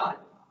have we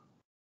got?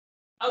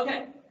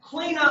 Okay,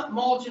 clean up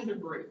mulch and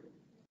debris.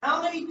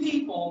 How many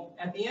people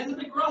at the end of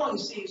the growing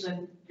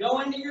season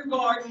go into your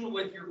garden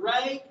with your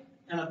rake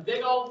and a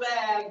big old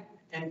bag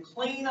and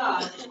clean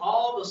up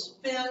all the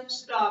spent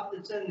stuff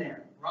that's in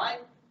there, right?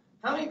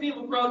 How many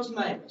people grow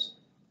tomatoes?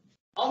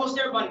 Almost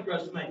everybody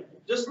grows tomatoes.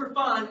 Just for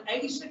fun,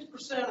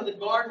 86% of the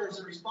gardeners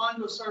that respond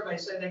to a survey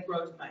say they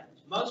grow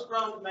tomatoes. Most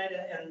grown tomato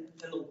in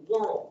the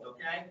world,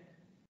 okay?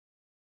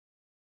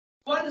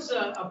 What is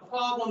a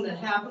problem that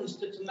happens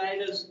to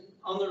tomatoes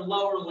on their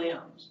lower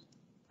limbs?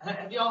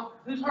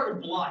 Who's heard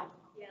of blight?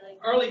 Yeah,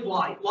 early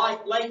blight,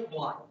 late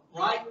blight,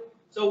 right?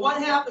 So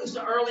what happens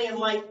to early and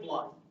late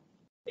blight?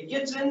 It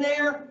gets in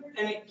there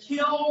and it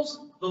kills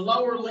the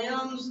lower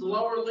limbs, the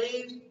lower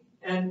leaves,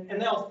 and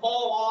they'll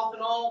fall off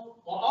and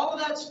all. Well, all of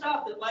that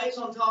stuff that lays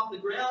on top of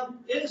the ground,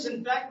 it is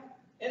infected.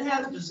 It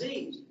has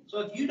disease. So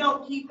if you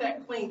don't keep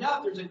that cleaned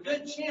up, there's a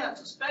good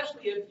chance,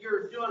 especially if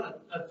you're doing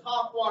a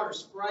top water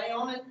spray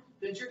on it,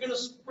 that you're going to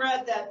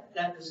spread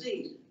that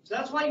disease. So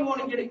that's why you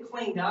want to get it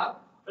cleaned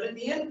up. But But at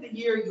the end of the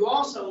year, you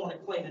also want to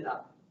clean it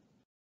up.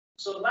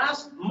 So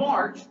last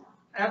March,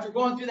 after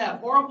going through that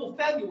horrible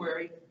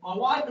February, my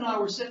wife and I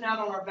were sitting out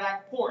on our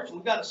back porch.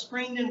 We've got a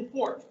screened-in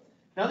porch.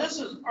 Now, this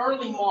is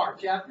early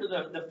March, after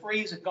the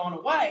freeze had gone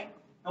away,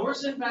 and we're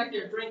sitting back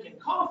there drinking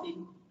coffee,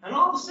 and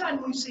all of a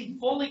sudden we see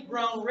fully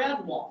grown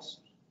red wasps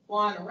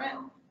flying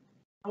around.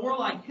 And we're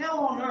like,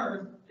 how on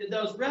earth did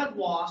those red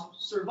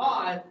wasps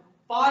survive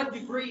 5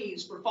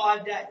 degrees for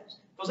 5 days?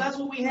 Because that's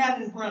what we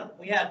had in Brenham.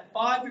 We had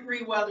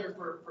 5-degree weather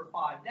for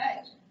 5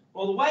 days.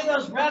 Well, the way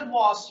those red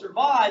wasps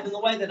survive and the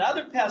way that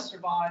other pests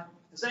survive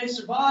is they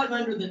survive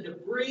under the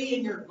debris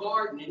in your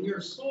garden, in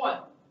your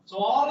soil. So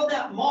all of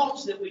that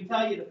mulch that we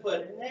tell you to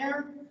put in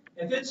there,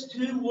 if it's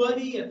too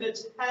woody, if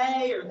it's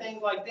hay or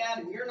things like that,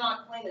 and you're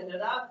not cleaning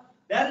it up,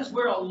 that is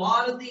where a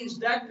lot of these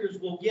vectors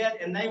will get,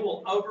 and they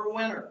will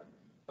overwinter.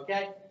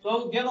 Okay? So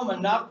it'll give them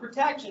enough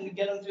protection to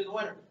get them through the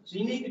winter. So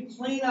you need to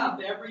clean up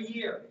every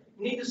year.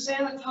 You need to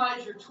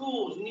sanitize your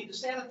tools. You need to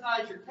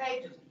sanitize your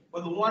cages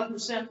with a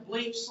 1%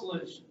 bleach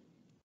solution.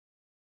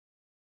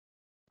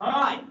 All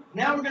right,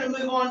 now we're going to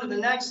move on to the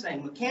next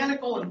thing,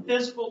 mechanical and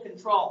physical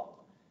control.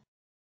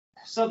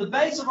 So the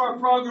base of our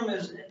program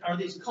are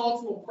these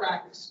cultural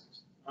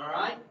practices. All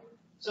right?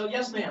 So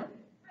yes, ma'am. Can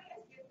I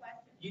ask you a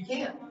question? You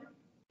can.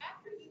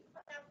 After you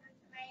put up your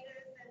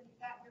tomatoes and you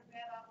got your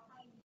bed all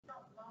clean, you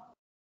don't mow.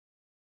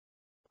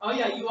 Oh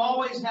yeah, you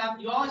always have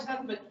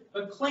to,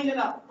 but clean it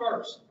up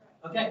first.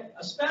 Okay,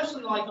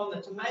 especially like on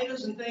the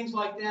tomatoes and things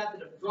like that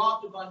have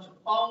dropped a bunch of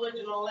foliage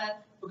and all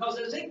that, because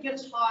as it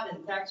gets hot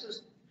in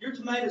Texas, your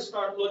tomatoes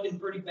start looking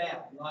pretty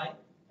bad, right?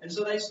 And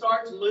so they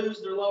start to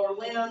lose their lower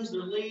limbs,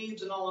 their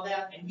leaves, and all of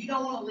that, and you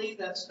don't want to leave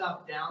that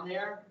stuff down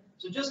there.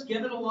 So just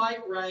give it a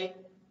light rake.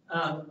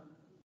 A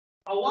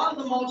lot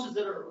of the mulches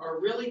that are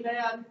really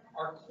bad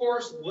are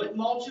coarse wood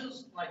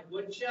mulches, like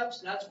wood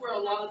chips. That's where a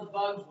lot of the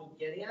bugs will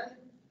get in.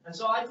 And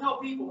so I tell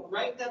people,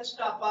 rake that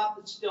stuff up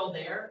that's still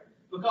there,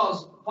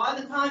 because by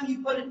the time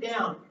you put it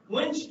down,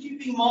 when should you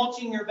be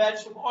mulching your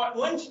vegetable, or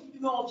when should you be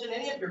mulching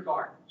any of your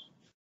gardens?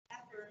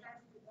 After it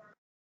starts to work.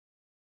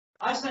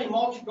 I say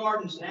mulch your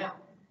gardens now.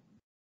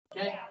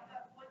 Okay? Yeah,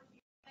 but once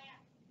you plant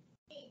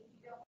seeds,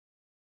 you don't.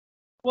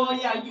 Well,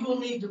 yeah, you will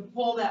need to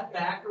pull that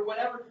back or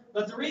whatever.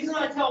 But the reason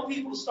I tell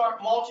people to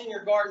start mulching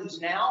your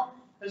gardens now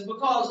is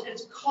because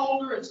it's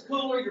colder, it's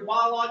cooler, your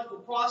biological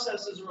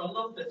processes are a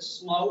little bit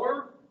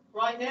slower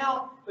right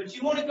now. But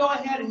you want to go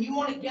ahead and you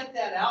want to get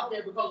that out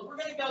there, because we're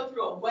going to go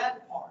through a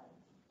wet part.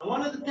 And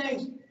one of the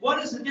things,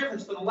 what is the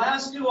difference for the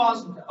last 2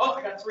 osmocotes? Oh,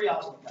 I got 3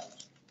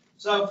 osmocotes.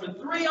 So for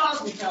 3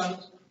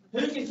 osmocotes,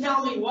 who can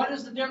tell me what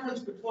is the difference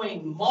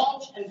between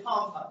mulch and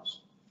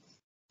compost?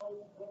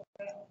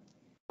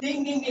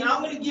 Ding, ding, ding.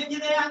 I'm going to give you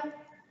that.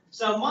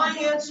 So my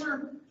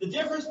answer, the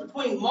difference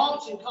between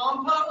mulch and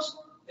compost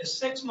is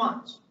 6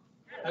 months.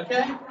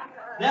 Okay?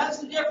 That's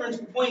the difference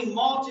between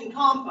mulch and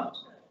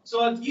compost.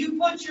 So if you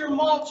put your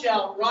mulch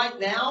out right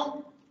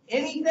now,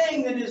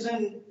 anything that is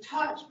in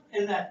touch,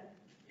 that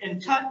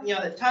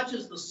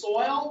touches the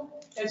soil,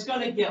 it's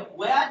going to get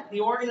wet. The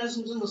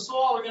organisms in the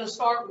soil are going to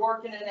start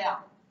working it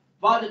out.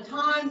 By the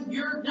time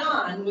you're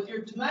done with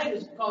your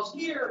tomatoes, because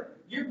here,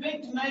 your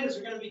big tomatoes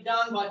are going to be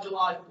done by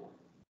July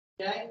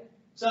 4th, okay?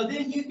 So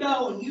then you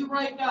go and you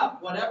rake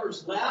up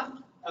whatever's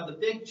left of the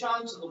big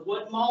chunks of the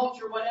wood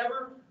mulch or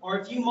whatever, or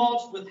if you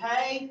mulched with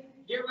hay,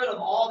 get rid of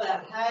all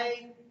that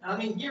hay. I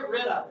mean, get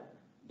rid of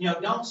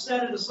it. Don't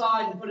set it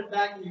aside and put it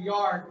back in your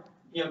yard.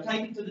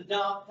 Take it to the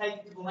dump, take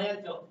it to the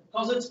landfill,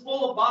 because it's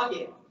full of bug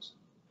eggs.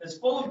 It's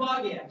full of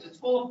bug eggs. It's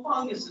full of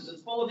funguses.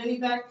 It's full of any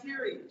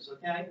bacteria,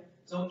 okay?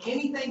 So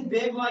anything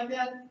big like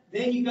that,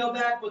 then you go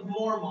back with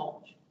more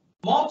mulch.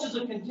 Mulch is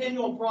a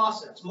continual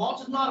process.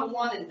 Mulch is not a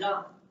one and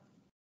done,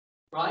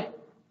 right?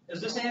 Is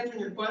this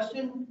answering your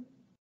question?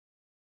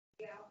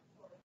 Yeah.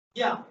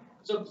 Yeah.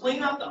 So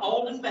clean up the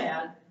old and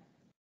bad.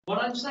 What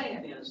I'm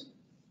saying is,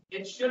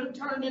 it should have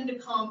turned into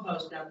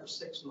compost after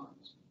 6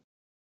 months.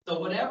 So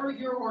whatever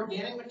your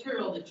organic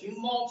material that you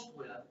mulched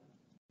with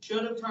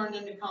should have turned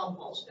into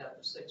compost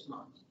after 6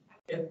 months.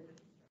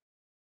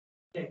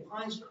 Okay,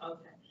 pine straw.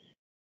 Okay.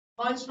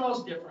 Pine straw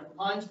is different.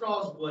 Pine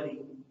straw is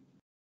woody.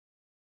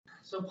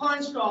 So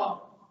pine straw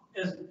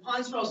is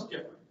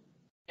different.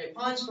 Okay,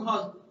 pine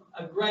straw is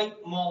a great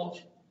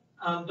mulch,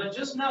 but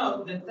just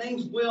know that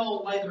things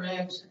will lay their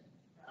eggs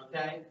in.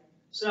 Okay,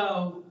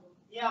 so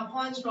yeah,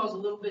 pine straw is a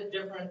little bit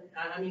different.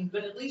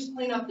 But at least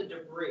clean up the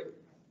debris.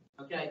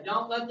 Okay,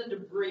 don't let the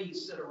debris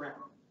sit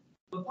around.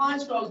 But pine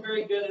straw is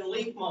very good, and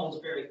leaf mold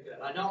is very good.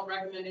 I don't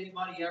recommend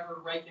anybody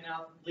ever raking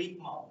out leaf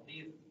mold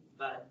either.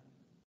 But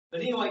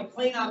anyway,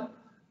 clean up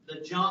the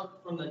junk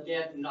from the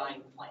dead and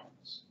dying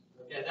plants.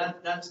 Okay,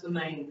 that's the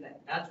main thing.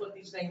 That's what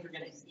these things are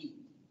going to eat.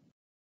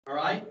 All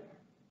right?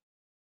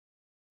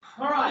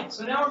 All right,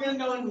 so now we're going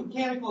to go into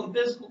mechanical and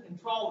physical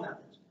control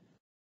methods.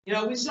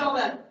 We sell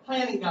that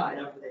planning guide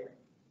over there.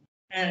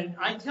 And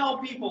I tell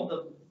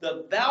people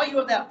the value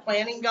of that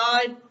planning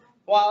guide,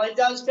 while it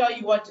does tell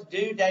you what to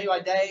do day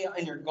by day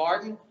in your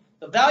garden,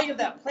 the value of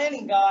that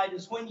planning guide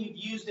is when you've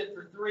used it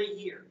for 3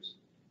 years.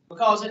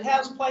 because it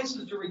has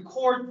places to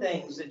record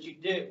things that you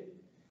do.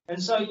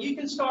 And so you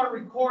can start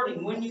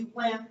recording when you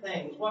plant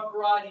things, what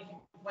varieties you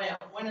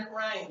plant, when it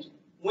rains,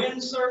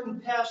 when certain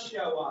pests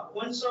show up,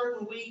 when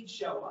certain weeds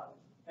show up.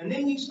 And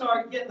then you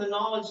start getting the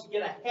knowledge to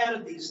get ahead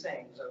of these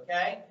things,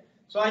 okay?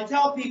 So I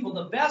tell people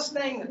the best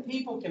thing that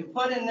people can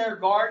put in their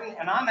garden,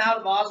 and I'm out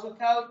of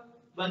Osmocote,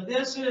 but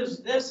this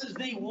is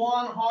the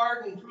one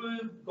hard and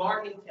true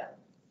gardening tip.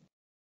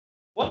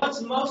 What's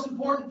the most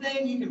important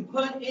thing you can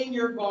put in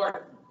your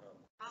garden?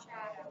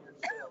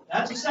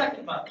 That's the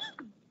second most.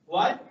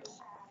 What?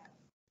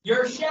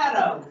 Your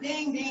shadow.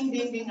 Ding, ding,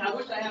 ding, ding. I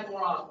wish I had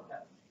more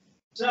Osmocote.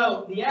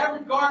 So the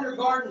average gardener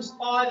gardens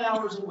 5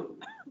 hours a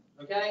week,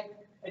 okay?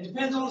 It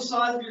depends on the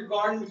size of your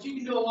garden, but you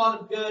can do a lot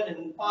of good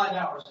in 5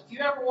 hours. If you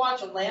ever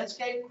watch a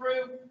landscape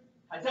crew,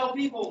 I tell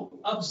people,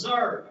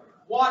 observe,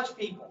 watch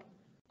people.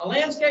 A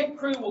landscape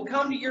crew will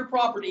come to your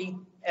property,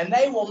 and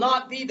they will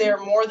not be there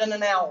more than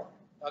an hour,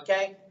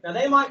 okay? Now,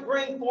 they might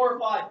bring 4 or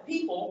 5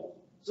 people,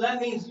 so that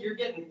means you're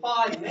getting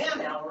 5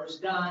 man-hours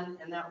done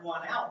in that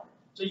 1 hour.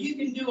 So you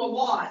can do a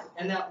lot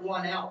in that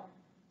 1 hour.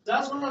 So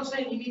that's what I'm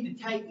saying. You need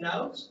to take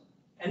notes,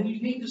 and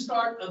you need to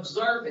start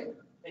observing,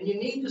 and you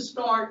need to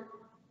start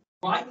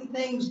writing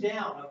things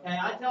down, okay?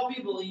 I tell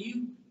people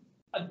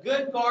a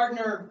good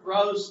gardener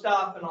grows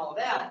stuff and all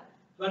that,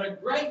 but a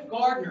great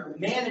gardener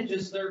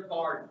manages their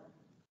garden.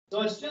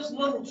 So it's just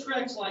little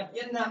tricks like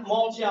getting that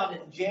mulch out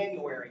in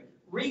January,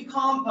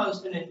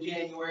 recomposting in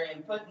January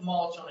and putting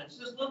mulch on it. It's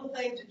just little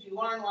things that you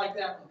learn like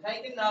that from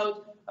taking notes,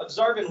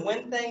 observing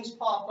when things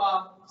pop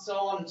up, so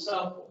on and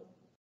so forth.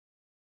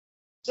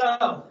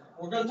 So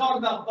we're going to talk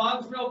about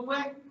bugs real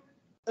quick.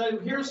 So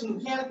here's some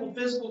mechanical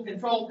physical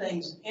control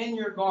things in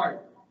your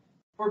garden.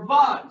 For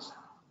bugs,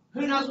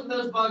 who knows what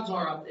those bugs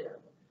are up there?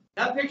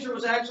 That picture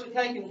was actually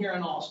taken here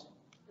in Austin.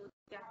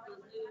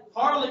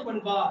 Harlequin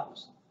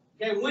bugs.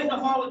 Okay, when do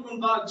harlequin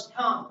bugs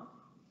come?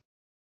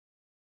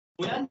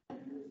 When?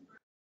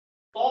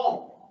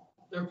 Fall.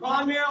 They're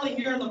primarily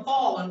here in the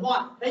fall. And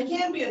why? They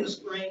can be in the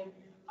spring.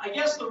 I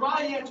guess the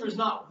right answer is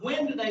not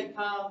when do they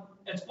come,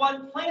 it's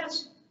what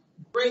plants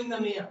bring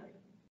them in.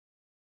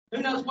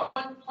 Who knows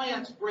what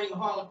plants bring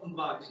harlequin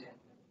bugs in?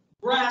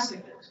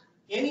 Brassicas.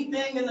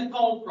 Anything in the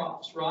cold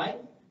crops, right?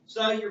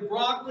 So your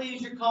broccolis,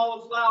 your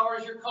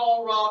cauliflowers, your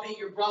kohlrabi,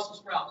 your Brussels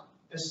sprouts.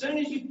 As soon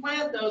as you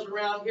plant those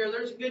around here,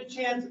 there's a good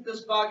chance that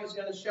this bug is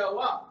going to show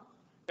up.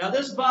 Now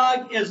this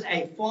bug is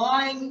a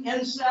flying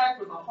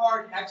insect with a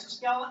hard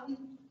exoskeleton.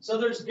 So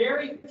there's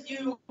very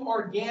few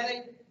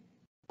organic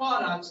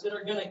products that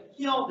are going to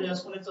kill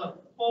this when it's a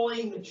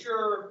fully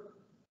mature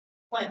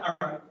plant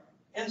or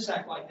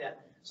insect like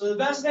that. So the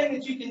best thing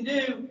that you can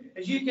do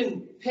is you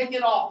can pick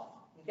it off.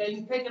 Okay, you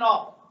can pick it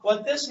off.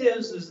 What this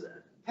is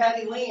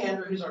Patty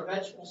Leander, who's our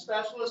vegetable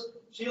specialist.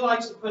 She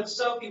likes to put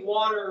soapy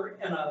water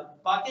in a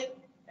bucket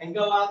and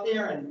go out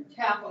there and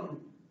tap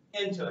them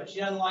into it. She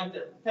doesn't like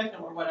to pick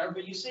them or whatever,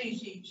 but you see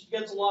she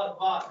gets a lot of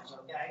bugs,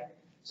 okay?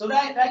 So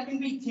that can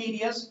be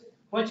tedious.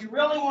 What you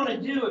really want to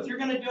do if you're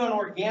going to do an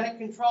organic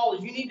control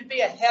is you need to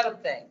be ahead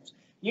of things.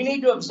 You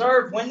need to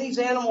observe when these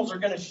animals are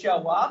going to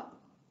show up,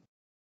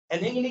 and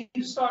then you need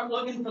to start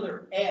looking for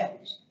their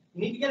eggs. You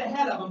need to get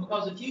ahead of them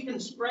because if you can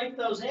scrape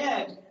those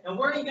eggs, and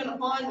where are you going to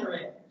find their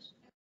eggs?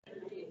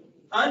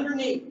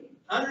 Underneath.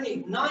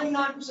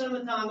 99% of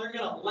the time, they're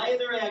going to lay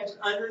their eggs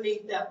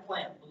underneath that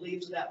plant, the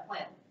leaves of that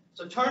plant.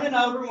 So turn it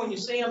over when you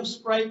see them,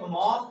 scrape them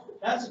off.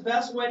 That's the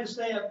best way to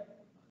stay up.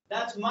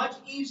 That's much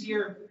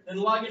easier than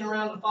lugging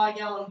around a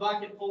 5-gallon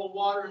bucket full of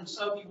water and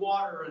soapy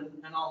water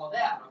and all of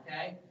that,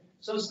 okay?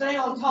 So stay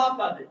on top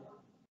of it.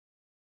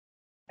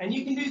 And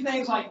you can do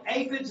things like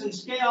aphids and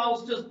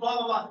scales, just blah,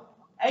 blah, blah.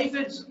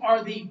 Aphids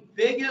are the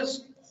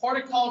biggest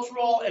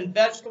horticultural and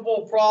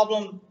vegetable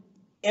problem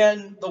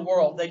in the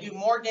world. They do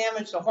more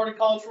damage to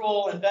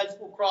horticultural and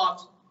vegetable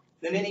crops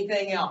than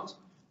anything else.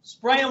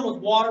 Spray them with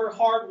water,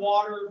 hard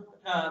water,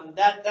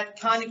 that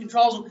kind of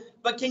controls them.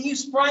 But can you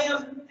spray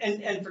them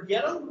and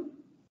forget them?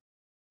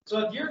 So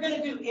if you're going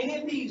to do any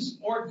of these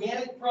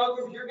organic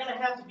programs, you're going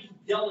to have to be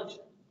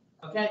diligent.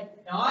 Okay?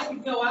 Now I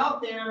could go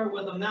out there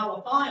with a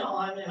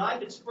malathion and I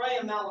could spray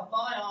a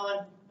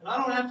malathion and I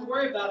don't have to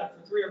worry about it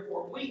for 3 or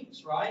 4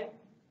 weeks, right?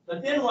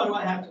 But then what do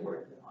I have to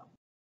worry about?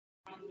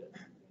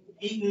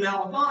 Eating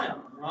malathion,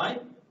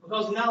 right?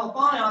 Because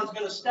malathion is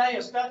going to stay,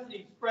 especially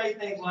if you spray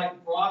things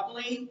like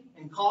broccoli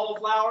and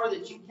cauliflower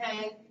that you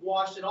can't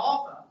wash it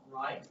off of,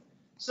 right?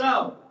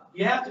 So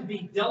you have to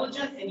be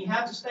diligent and you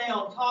have to stay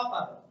on top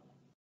of it.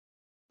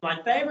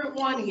 My favorite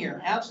one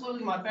here,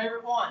 absolutely my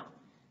favorite one,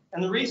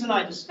 and the reason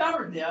I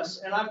discovered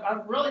this, and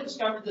I've really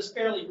discovered this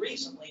fairly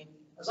recently,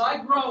 is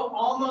I grow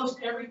almost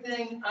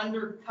everything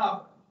under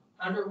cover,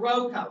 under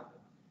row cover.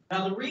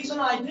 Now the reason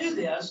I do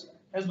this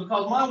is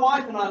because my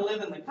wife and I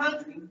live in the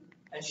country,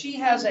 and she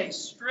has a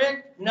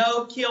strict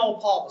no-kill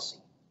policy,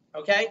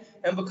 okay?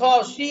 And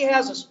because she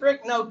has a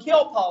strict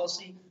no-kill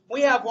policy,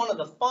 we have one of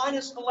the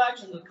finest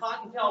collections of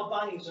cottontail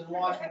bunnies in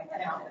Washington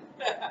County.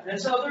 And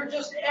so they're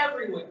just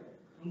everywhere,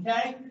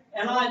 okay?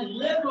 And I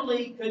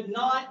literally could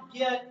not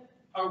get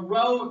a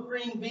row of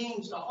green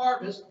beans to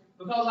harvest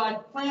because I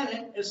plant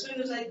it, as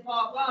soon as they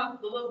pop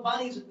up, the little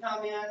bunnies would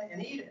come in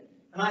and eat it.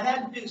 And I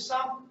had to do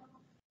something.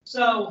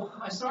 So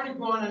I started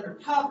growing under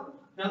cover.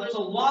 Now there's a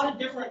lot of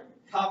different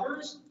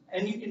covers,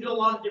 and you can do a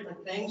lot of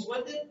different things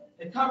with it.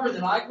 The cover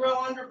that I grow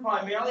under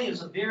primarily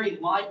is a very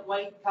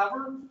lightweight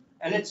cover,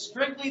 and it's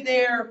strictly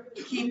there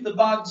to keep the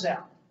bugs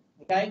out.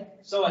 Okay,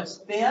 so it's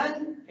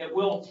thin, it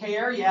will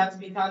tear, you have to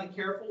be kind of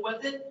careful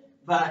with it,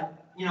 but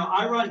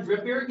I run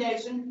drip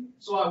irrigation,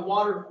 so I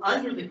water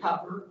under the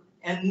cover,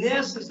 and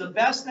this is the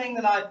best thing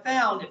that I've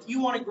found if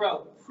you want to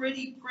grow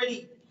pretty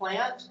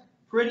plants,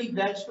 pretty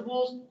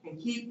vegetables, and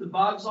keep the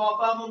bugs off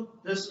of them.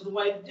 This is the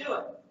way to do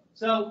it.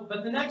 So,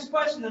 but the next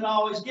question that I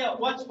always get,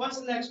 what's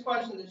the next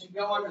question that should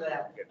go under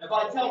that? If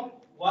I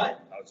tell,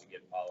 what? How'd you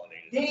get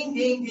pollinated? Ding,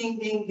 ding, ding,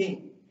 ding,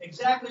 ding.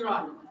 Exactly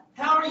right.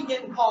 How are you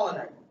getting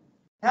pollinated?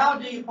 How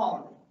do you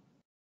pollinate?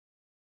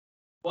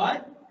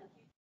 What?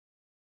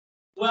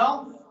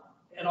 Well,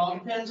 it all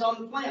depends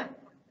on the plant.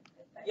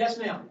 Yes,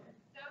 ma'am.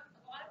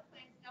 A lot of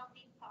plants don't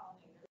need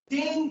pollinators.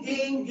 Ding,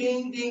 ding,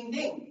 ding, ding,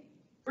 ding.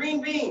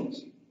 Green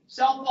beans,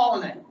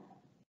 self-pollinate.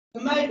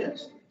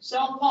 Tomatoes,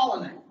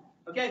 self-pollinate.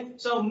 Okay,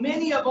 so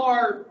many of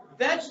our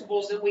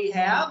vegetables that we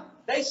have,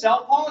 they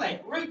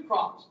self-pollinate. Root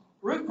crops.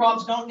 Root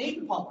crops don't need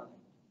to pollinate.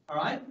 All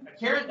right? A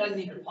carrot doesn't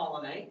need to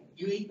pollinate.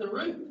 You eat the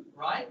root,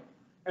 right?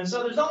 And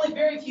so there's only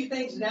very few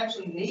things that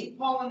actually need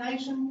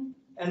pollination,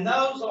 and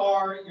those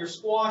are your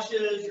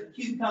squashes, your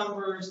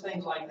cucumbers,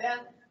 things like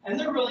that. And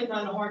they're really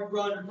kind of hard to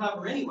grow under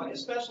cover anyway,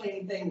 especially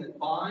anything that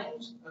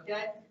vines,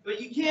 okay?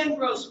 But you can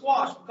grow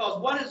squash, because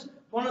what is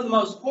one of the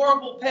most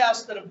horrible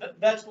pests that a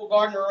vegetable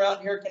gardener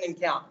around here can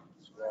encounter?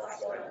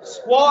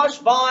 Squash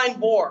vine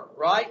borer,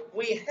 right?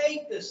 We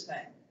hate this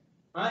thing,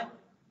 right?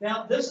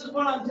 Now, this is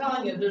what I'm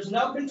telling you. There's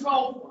no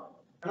control for it.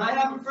 And I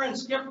have a friend,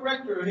 Skip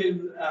Richter,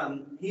 who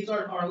he's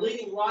our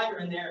leading writer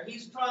in there.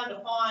 He's trying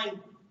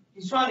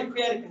to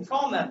create a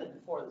control method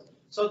for this.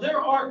 So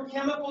there are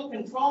chemical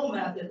control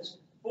methods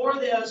for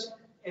this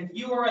if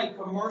you are a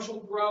commercial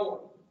grower.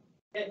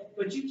 Okay?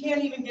 But you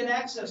can't even get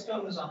access to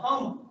them as a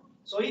homeowner.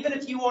 So even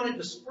if you wanted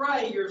to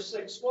spray your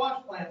 6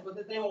 squash plants with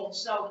it, they won't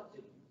sell it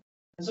to you.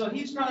 And so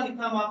he's trying to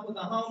come up with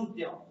a home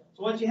deal.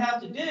 So what you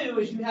have to do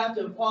is you have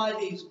to apply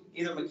these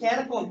either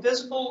mechanical and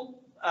physical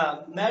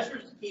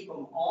measures to keep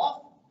them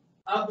off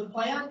of the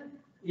plant.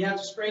 You have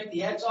to scrape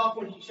the eggs off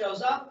when she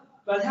shows up.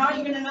 But how are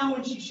you going to know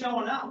when she's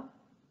showing up?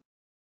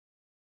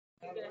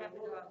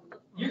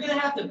 You're going to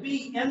have to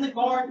be in the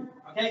garden.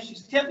 Okay,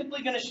 she's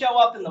typically going to show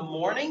up in the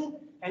morning,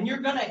 and you're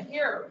going to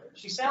hear her.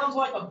 She sounds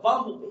like a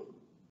bumblebee.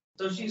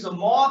 So she's a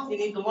moth. You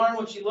need to learn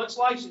what she looks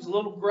like. She's a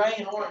little gray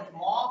and orange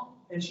moth,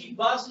 and she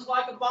buzzes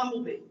like a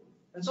bumblebee.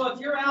 And so if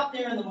you're out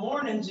there in the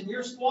mornings and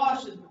your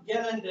squash is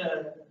beginning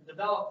to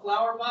develop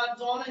flower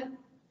buds on it,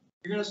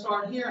 you're going to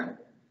start hearing it.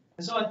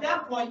 And so at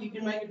that point, you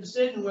can make a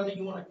decision whether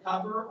you want to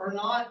cover or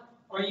not,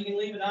 or you can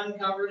leave it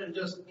uncovered and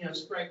just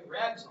scrape the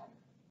rags on.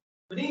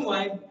 But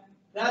anyway,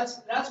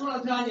 that's what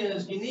I'm telling you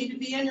is you need to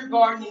be in your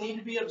garden, you need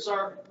to be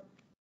observant.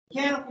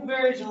 Mechanical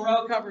berries and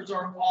row covers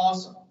are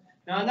awesome.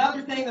 Now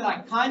another thing that I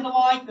kind of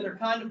like, that are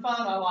kind of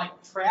fun, I like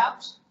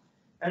traps.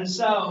 And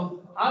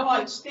so I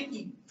like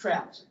sticky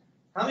traps.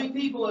 How many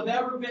people have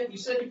ever been, you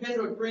said you've been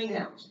to a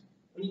greenhouse.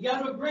 When you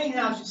go to a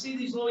greenhouse, you see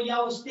these little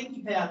yellow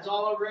sticky pads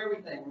all over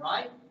everything,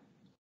 right?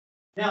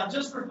 Now,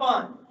 just for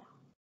fun,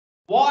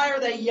 why are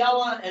they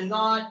yellow and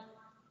not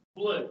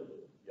blue?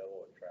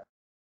 Yellow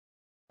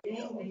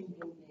and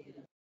trap.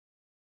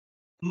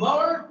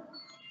 More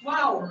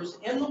flowers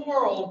in the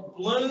world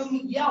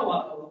bloom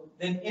yellow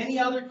than any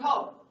other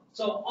color.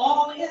 So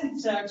all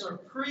insects are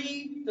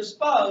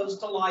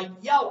predisposed to like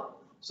yellow.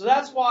 So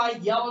that's why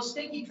yellow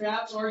sticky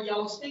traps are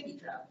yellow sticky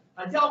traps.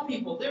 I tell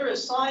people there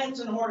is science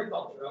in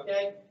horticulture,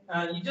 okay?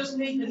 You just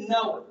need to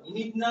know it. You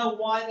need to know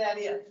why that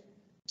is.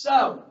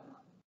 So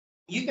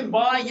you can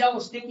buy yellow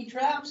sticky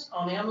traps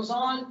on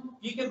Amazon.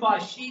 You can buy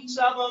sheets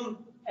of them,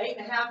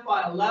 8.5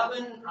 by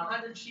 11,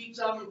 100 sheets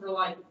of them for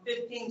like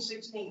 15,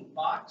 16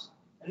 bucks.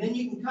 And then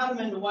you can cut them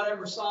into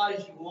whatever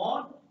size you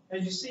want.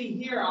 As you see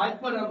here, I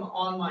put them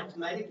on my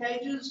tomato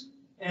cages,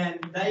 and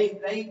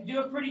they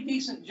do a pretty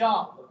decent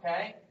job,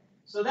 okay?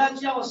 So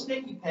that's yellow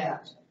sticky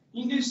pads.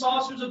 You can do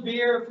saucers of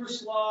beer for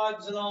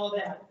slugs and all of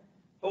that.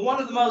 But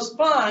one of the most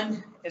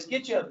fun is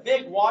get you a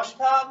big wash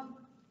tub,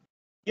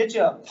 get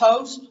you a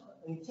post,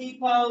 a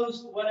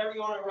T-post, whatever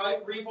you want to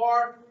write,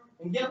 rebar,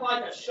 and get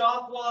like a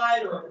shop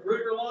light or a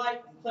brooder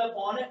light and clip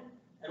on it,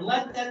 and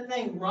let that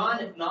thing run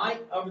at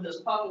night over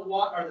this puddle of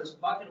water or this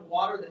bucket of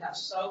water that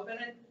has soap in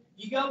it.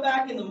 You go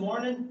back in the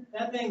morning,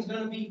 that thing's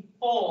going to be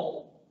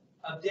full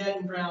of dead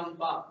and drowned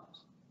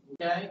bugs.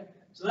 Okay,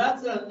 so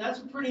that's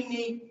a pretty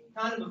neat,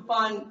 kind of a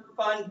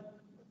fun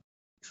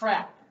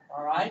trap.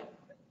 All right.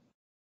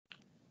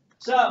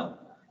 So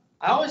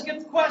I always get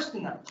the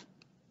question though: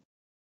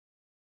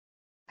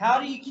 how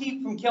do you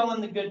keep from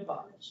killing the good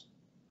bugs?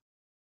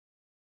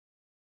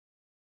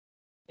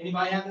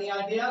 Anybody have any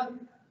idea?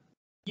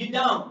 You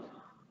don't.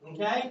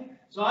 Okay?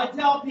 So I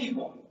tell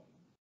people,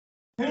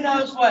 who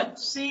knows what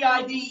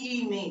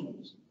CIDE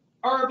means?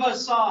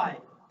 Herbicide,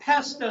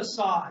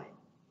 pesticide.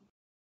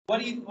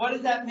 What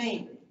does that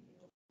mean?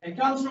 It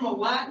comes from a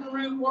Latin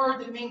root word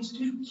that means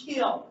to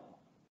kill.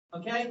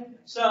 Okay?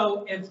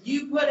 So if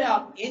you put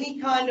out any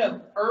kind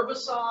of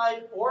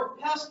herbicide or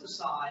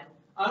pesticide,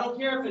 I don't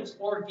care if it's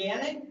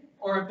organic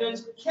or if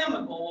it's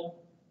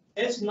chemical,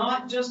 it's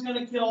not just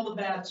going to kill the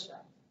bad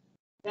stuff.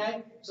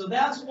 Okay? So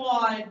that's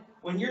why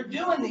when you're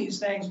doing these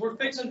things, we're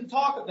fixing to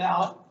talk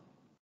about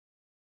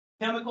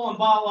chemical and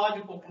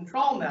biological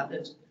control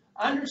methods.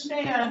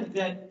 Understand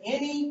that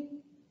any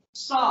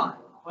side,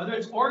 whether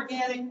it's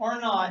organic or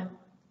not,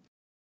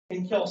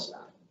 can kill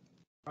stuff,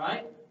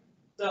 right?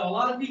 So a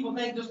lot of people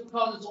think just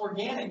because it's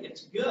organic,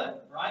 it's good,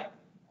 right?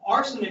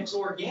 Arsenic's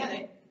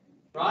organic,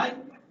 right?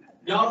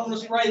 Y'all don't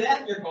want to spray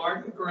that in your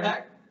garden,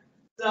 correct?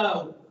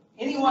 So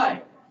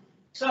anyway,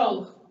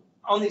 so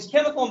on these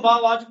chemical and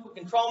biological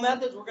control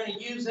methods, we're going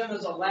to use them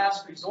as a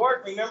last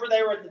resort. Remember,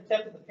 they were at the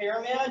tip of the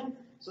pyramid,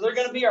 so they're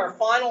going to be our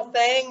final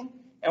thing,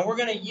 and we're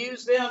going to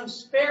use them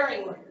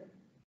sparingly.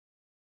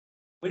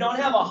 We don't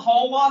have a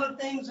whole lot of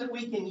things that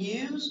we can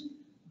use,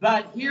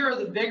 but here are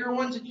the bigger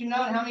ones that you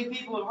know. How many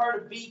people have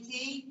heard of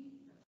BT?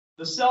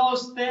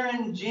 Bacillus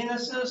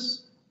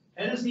thuringiensis.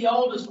 It is the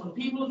oldest one.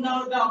 People have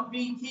known about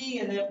BT,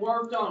 and it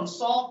worked on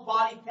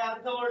salt-bodied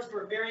caterpillars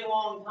for a very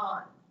long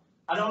time.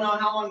 I don't know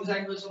how long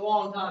exactly, but it's a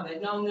long time.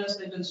 They've known this.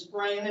 They've been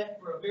spraying it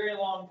for a very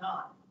long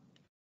time.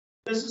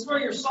 This is for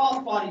your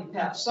salt-bodied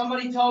pests.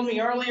 Somebody told me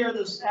earlier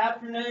this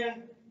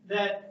afternoon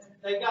that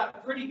they've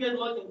got pretty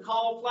good-looking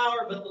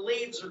cauliflower, but the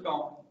leaves are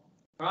gone.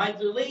 Right?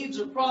 The leaves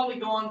are probably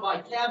gone by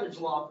cabbage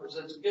loppers.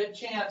 There's a good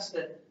chance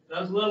that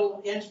those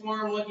little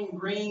inchworm-looking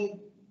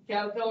green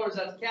caterpillars,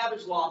 that's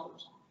cabbage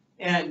loppers.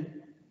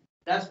 And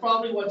that's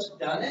probably what's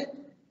done it.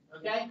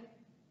 Okay?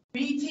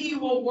 BT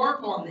will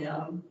work on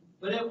them,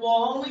 but it will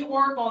only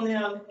work on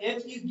them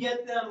if you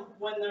get them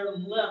when they're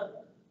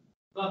little.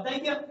 So if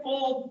they get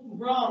full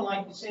grown,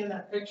 like you see in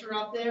that picture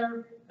up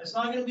there, it's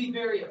not going to be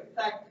very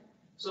effective.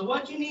 So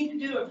what you need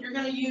to do if you're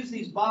going to use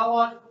these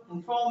biological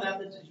control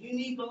methods is you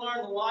need to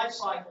learn the life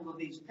cycle of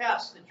these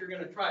pests that you're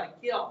going to try to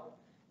kill.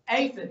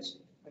 Aphids.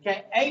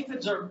 Okay,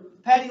 aphids are,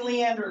 Petty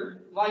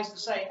Leander likes to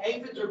say,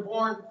 aphids are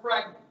born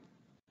pregnant.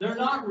 They're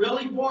not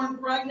really born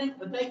pregnant,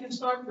 but they can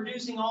start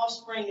producing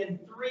offspring in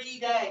 3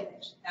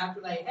 days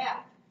after they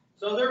hatch.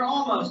 So they're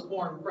almost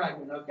born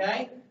pregnant,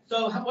 okay?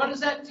 So what does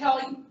that tell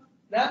you?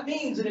 That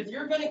means that if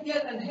you're going to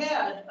get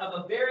ahead of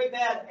a very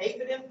bad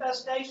aphid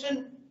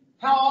infestation,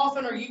 how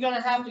often are you going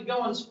to have to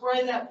go and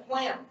spray that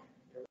plant?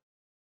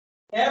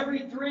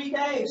 Every 3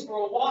 days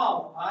for a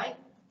while, right?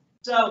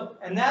 So,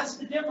 and that's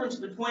the difference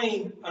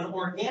between an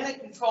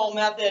organic control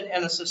method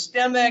and a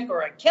systemic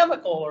or a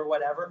chemical or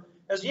whatever.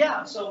 Because,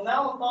 yeah, so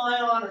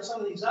malathion or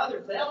some of these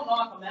others, they'll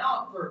knock them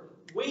out for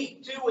a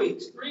week, 2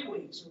 weeks, 3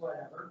 weeks or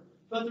whatever.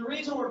 But the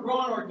reason we're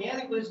growing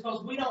organically is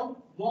because we don't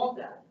want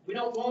that. We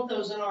don't want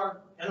those in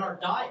our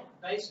diet,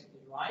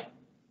 basically, right?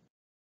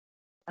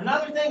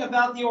 Another thing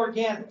about the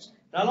organics,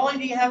 not only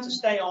do you have to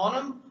stay on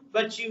them,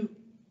 but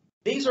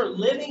these are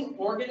living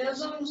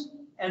organisms,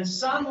 and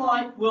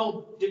sunlight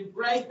will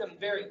degrade them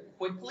very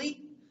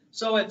quickly.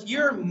 So if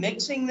you're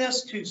mixing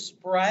this to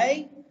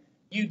spray,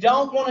 you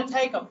don't want to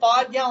take a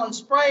 5-gallon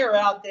sprayer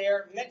out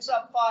there, mix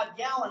up 5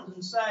 gallons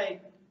and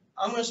say,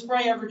 I'm going to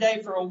spray every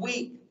day for a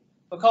week.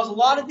 Because a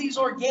lot of these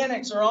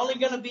organics are only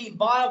going to be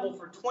viable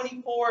for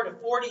 24 to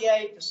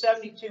 48 to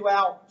 72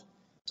 hours.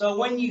 So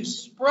when you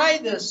spray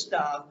this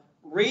stuff,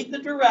 read the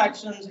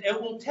directions.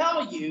 It will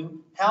tell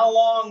you how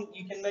long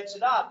you can mix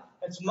it up.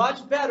 It's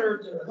much better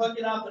to hook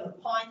it up in a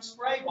pint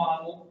spray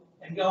bottle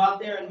and go out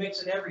there and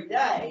mix it every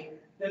day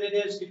than it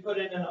is to put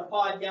it in a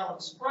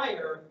 5-gallon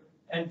sprayer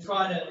and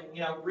try to,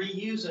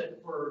 reuse it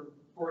for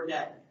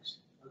days.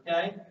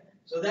 Okay?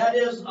 So that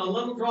is a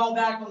little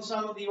drawback on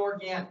some of the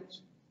organics.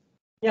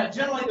 Yeah,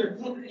 generally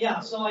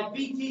so like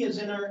BT is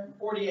in there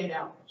 48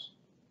 hours.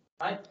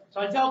 Right?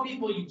 So I tell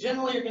people you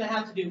generally are going to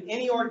have to do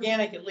any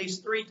organic at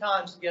least 3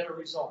 times to get a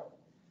result.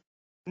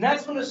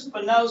 Next one is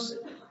spinosad.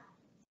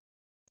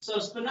 So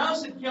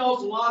spinosad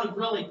kills a lot of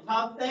really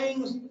tough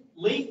things.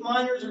 Leaf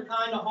miners are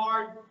kind of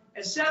hard.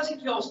 It says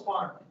it kills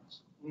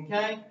sparklings.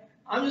 Okay?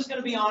 I'm just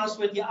going to be honest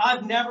with you.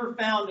 I've never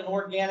found an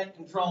organic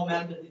control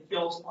method that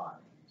kills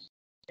sparklings.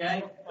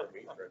 Okay?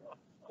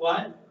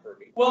 What?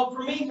 Well,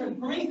 permethrin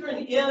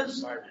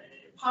is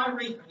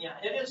pyrethrin. Yeah,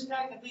 it is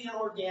technically an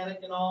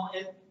organic and all,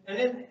 and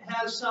it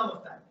has some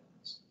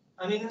effectiveness.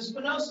 I mean, the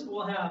spinosad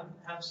will have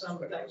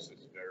some effects.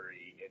 It's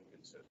very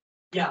inconsistent.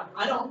 Yeah,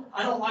 I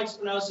don't like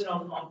spinosad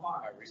on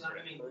fire.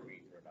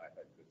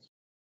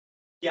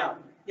 Yeah,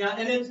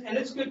 and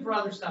it's good for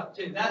other stuff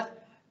too.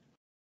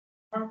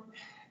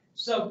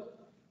 So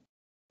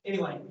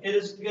anyway, it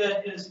is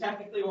good. It is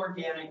technically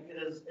organic. It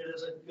is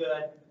a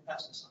good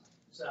pesticide.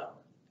 So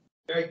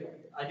very good.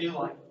 I do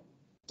like it.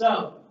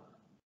 So,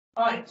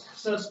 all right.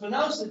 So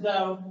spinosad,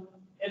 though,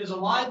 it is a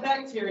live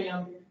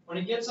bacterium. When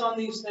it gets on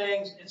these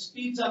things, it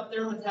speeds up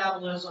their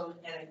metabolism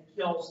and it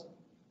kills them.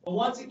 But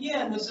once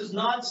again, this is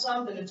not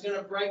something that's going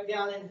to break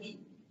down in heat.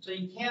 So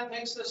you can't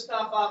mix this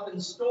stuff up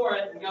and store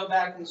it and go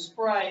back and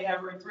spray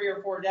every 3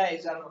 or 4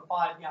 days out of a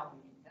 5-gallon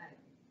container.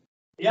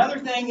 The other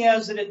thing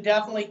is that it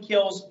definitely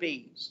kills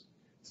bees.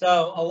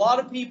 So a lot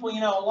of people, a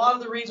lot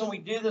of the reason we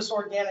do this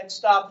organic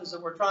stuff is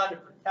that we're trying to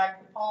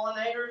protect the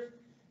pollinators.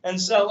 And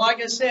so, like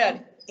I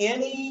said,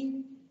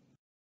 any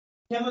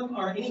chemical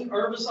or any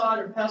herbicide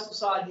or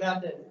pesticide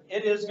method,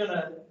 it is going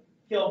to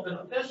kill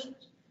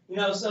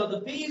beneficials. So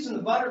the bees and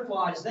the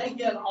butterflies, they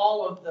get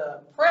all of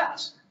the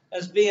press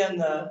as being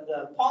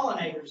the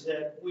pollinators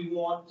that we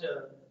want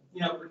to,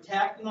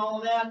 protect and all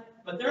of that.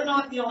 But they're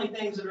not the only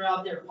things that are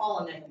out there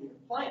pollinating your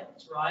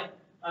plants, right?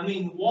 I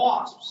mean,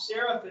 wasps,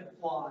 seraphid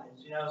flies,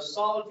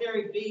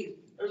 solitary bees.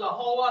 There's a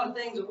whole lot of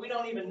things that we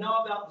don't even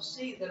know about the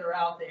seed that are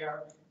out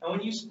there. And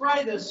when you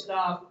spray this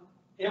stuff,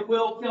 it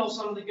will kill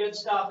some of the good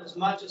stuff as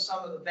much as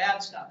some of the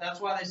bad stuff. That's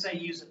why they say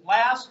use it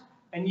last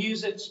and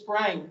use it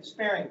sparingly.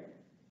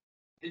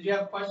 Did you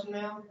have a question,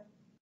 ma'am?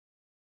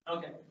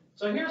 Okay.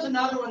 So here's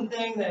another one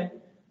thing that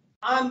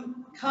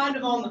I'm kind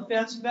of on the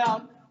fence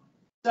about.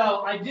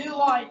 So I do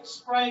like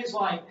sprays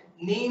like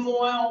neem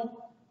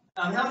oil.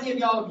 How many of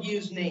y'all have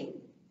used neem?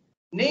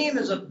 Neem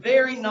is a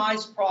very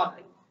nice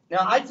product.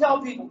 Now I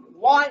tell people,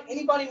 why?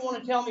 Anybody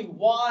want to tell me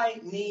why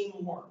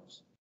neem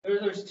works?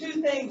 There's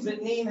two things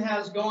that neem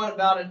has going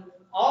about it.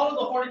 All of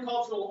the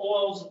horticultural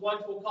oils,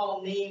 what we'll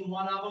call neem,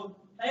 one of them,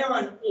 they are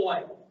an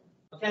oil.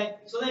 Okay,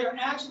 so they are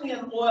actually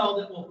an oil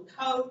that will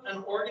coat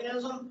an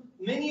organism.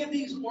 Many of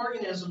these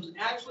organisms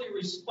actually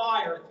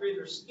respire through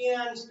their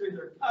skins, through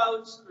their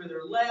coats, through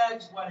their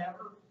legs,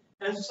 whatever.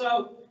 And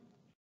so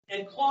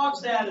it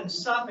clogs that and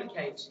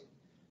suffocates them.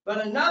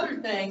 But another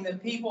thing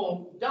that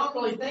people don't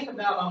really think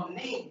about on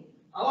neem,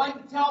 I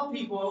like to tell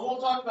people, and we'll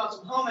talk about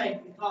some homemade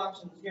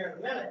concoctions here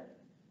in a minute.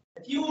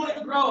 If you want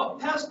to grow a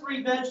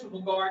pest-free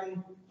vegetable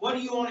garden, what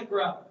do you want to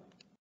grow?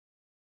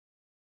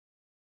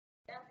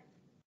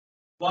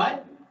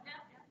 What?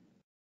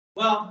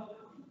 Well,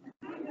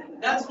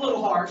 that's a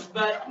little harsh,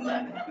 but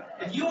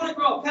if you want to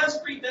grow a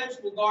pest-free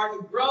vegetable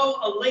garden, grow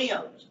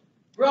limbs,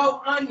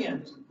 grow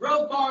onions,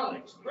 grow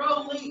garlics,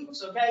 grow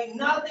leeks, okay?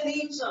 Nothing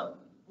eats them.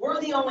 We're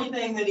the only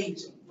thing that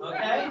eats them,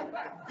 okay?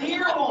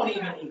 Deer won't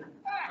even eat them.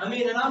 I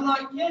mean, and I'm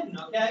not kidding,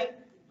 okay?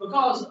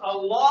 Because a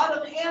lot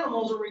of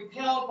animals are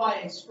repelled by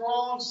a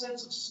strong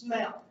sense of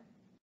smell.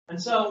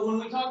 And so when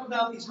we talk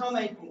about these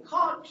homemade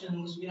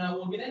concoctions,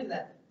 we'll get into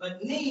that.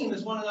 But neem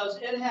is one of those,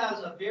 it has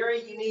a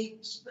very unique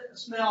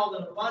smell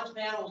that a bunch of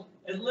animals,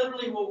 it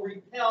literally will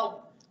repel them.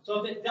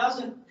 So if it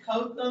doesn't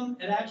coat them,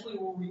 it actually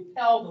will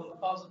repel them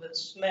because of its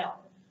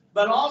smell.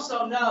 But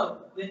also know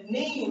that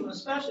neem,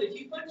 especially if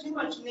you put too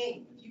much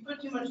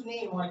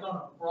neem like on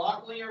a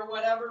broccoli or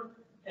whatever,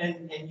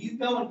 and you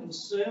go and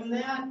consume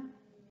that,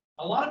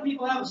 a lot of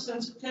people have a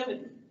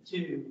sensitivity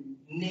to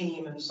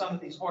neem and some of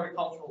these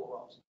horticultural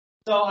oils.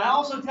 So I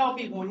also tell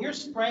people when you're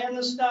spraying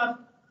this stuff,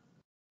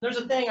 there's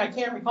a thing, I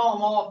can't recall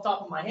them all off the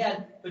top of my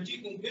head, but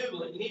you can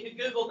Google it. You need to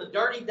Google the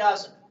Dirty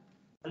Dozen.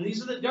 And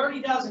these are the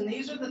Dirty Dozen.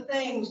 These are the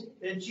things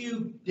that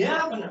you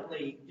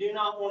definitely do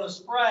not want to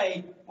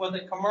spray with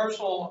a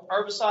commercial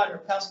herbicide or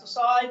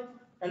pesticide.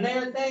 And they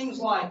are things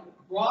like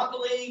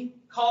broccoli,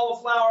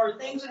 cauliflower,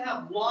 things that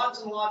have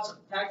lots and lots of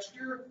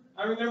texture.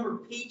 I remember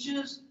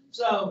peaches.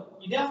 So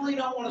you definitely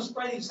don't want to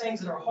spray these things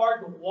that are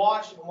hard to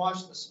wash and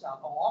wash the stuff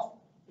off.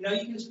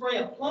 You can spray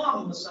a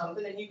plum with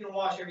something and you can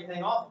wash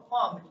everything off the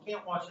plum, but you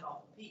can't wash it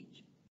off the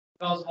peach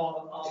because of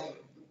all the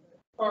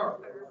fur or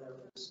whatever,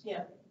 the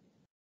skin.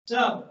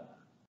 So,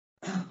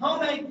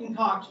 homemade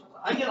concoctions.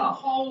 I get a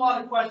whole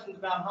lot of questions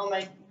about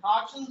homemade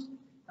concoctions.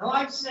 And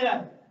like I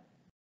said,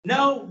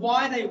 know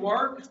why they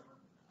work.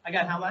 I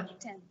got how much?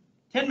 10.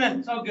 10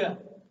 minutes. Oh, good.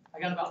 I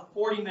got about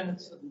 40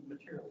 minutes of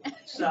material.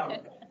 So,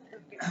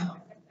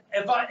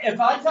 if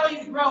I tell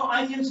you to grow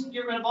onions to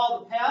get rid of all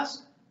the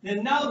pests,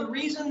 then no, the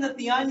reason that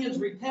the onions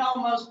repel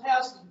most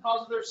pests is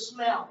because of their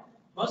smell.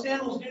 Most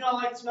animals do not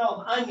like the smell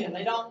of onion.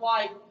 They don't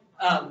like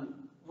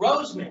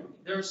rosemary.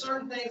 There are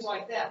certain things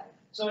like that.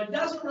 So it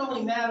doesn't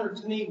really matter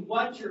to me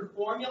what your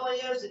formula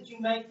is that you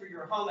make for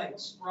your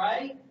homemade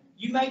spray.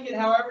 You make it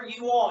however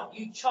you want.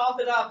 You chop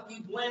it up,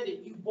 you blend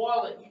it, you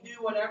boil it, you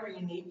do whatever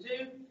you need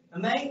to. The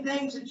main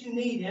things that you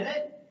need in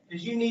it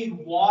is you need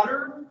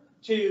water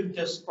to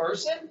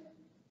disperse it,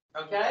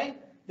 okay?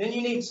 Then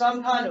you need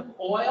some kind of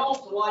oil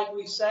to, like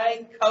we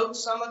say, coat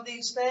some of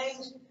these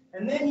things.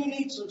 And then you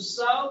need some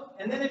soap.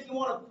 And then if you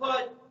want to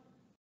put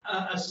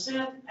a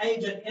scent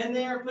agent in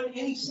there, put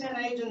any scent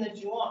agent that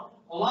you want.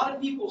 A lot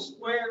of people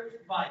swear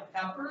by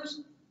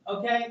peppers,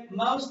 okay?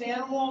 Most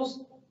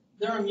animals,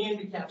 they're immune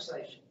to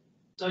capsaicin.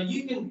 So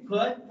you can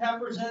put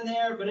peppers in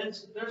there, but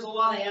there's a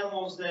lot of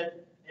animals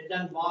that it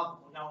doesn't bother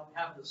them. They don't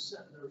have the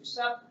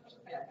receptors,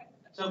 okay?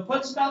 So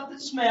put stuff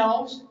that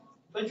smells.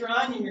 Put your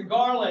onion, your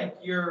garlic,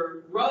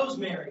 your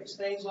rosemaries,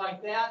 things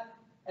like that.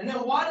 And then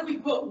why do we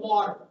put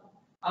water?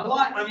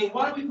 Why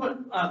do we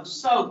put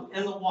soap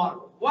in the water?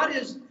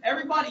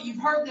 Everybody,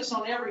 you've heard this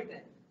on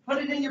everything. Put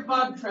it in your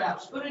bug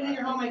traps. Put it in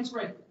your homemade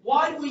spray.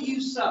 Why do we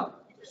use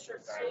soap?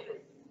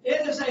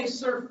 It is a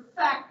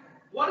surfactant.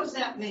 What does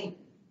that mean?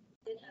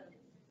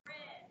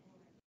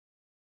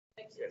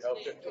 It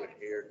helps it to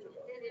adhere to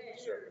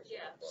the surface.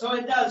 So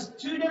it does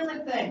two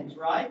different things,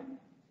 right?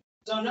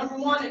 So number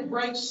one, it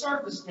breaks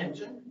surface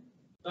tension.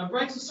 So it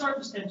breaks the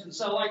surface tension.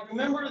 So like,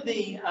 remember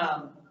the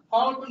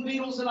harlequin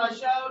beetles that I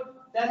showed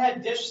that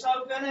had dish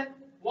soap in it?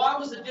 Why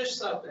was the dish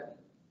soap in it?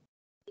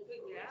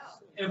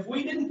 If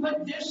we didn't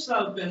put dish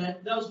soap in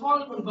it, those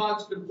harlequin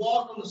bugs could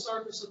walk on the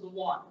surface of the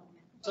water.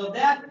 So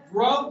that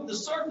broke the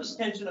surface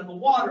tension of the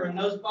water, and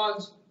those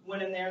bugs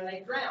went in there and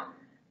they drowned.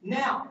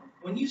 Now,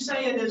 when you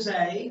say it is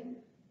a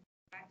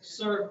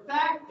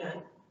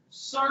surfactant,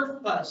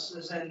 surface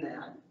is in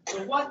that.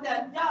 So what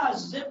that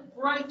does is it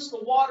breaks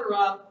the water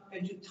up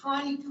into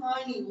tiny,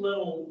 tiny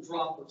little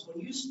droplets.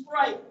 When you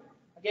spray it,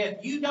 okay,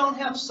 if you don't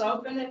have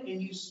soap in it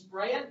and you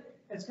spray it,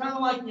 it's kind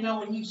of like,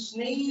 when you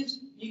sneeze,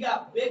 you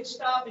got big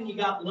stuff and you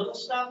got little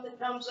stuff that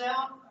comes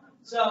out.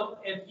 So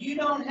if you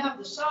don't have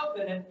the soap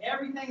in it,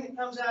 everything that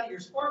comes out of your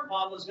squirt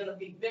bottle is going to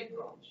be big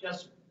drops.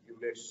 Yes, sir. You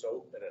mix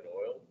soap and an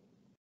oil?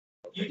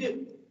 You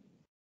do.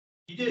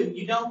 You do.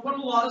 You don't put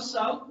a lot of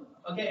soap.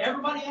 Okay,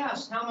 everybody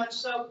asks, how much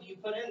soap do you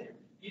put in there?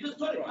 You just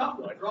put a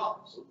couple of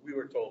drops. We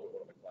were told in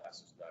one of the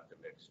classes not to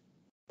mix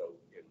soap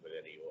in with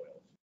any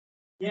oils.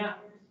 Yeah.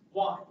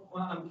 Why?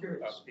 Well, I'm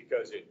curious.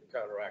 Because it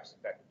counteracts the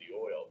effect of the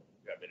oil.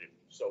 I mean,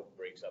 soap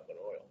breaks up an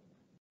oil.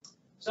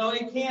 So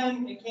it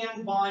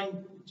can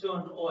bind to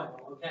an oil,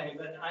 okay,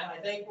 but I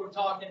think we're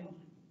talking,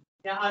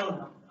 I don't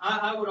know.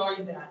 I would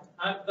argue that.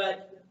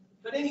 But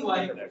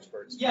anyway, Different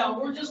experts. yeah,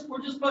 we're just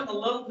putting a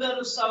little bit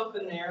of soap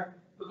in there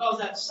because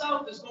that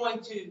soap is going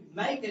to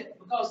make it,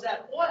 because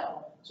that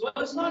oil, so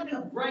it's not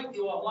going to break the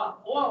oil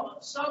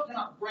up. Soap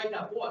cannot break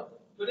up oil,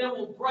 but it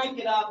will break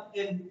it up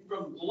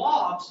from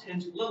globs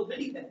into little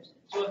bitty things.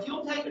 So if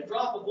you'll take a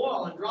drop of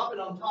oil and drop it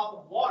on top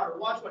of water,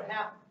 watch what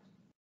happens.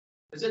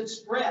 As it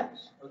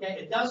spreads, okay?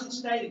 It doesn't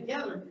stay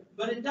together,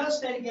 but it does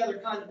stay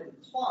together kind of in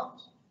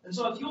clumps. And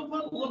so if you'll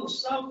put a little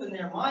soap in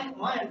there,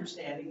 my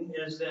understanding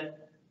is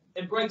that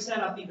it breaks that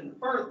up even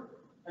further.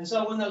 And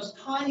so when those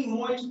tiny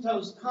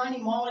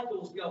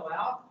molecules go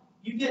out,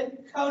 you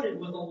get coated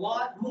with a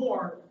lot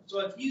more.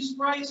 So if you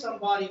spray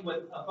somebody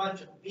with a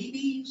bunch of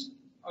BBs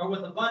or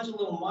with a bunch of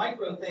little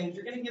micro things,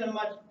 you're going to get a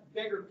much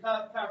bigger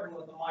covering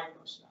with the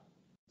micro stuff.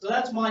 So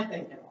that's my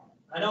thinking on it.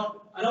 I don't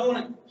want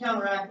to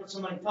counteract what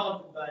somebody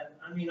told you, but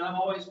I mean, I've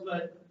always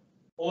put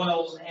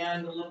oils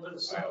and a little bit of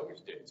I soap. always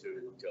did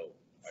too until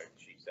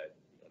she said.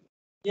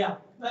 Yeah,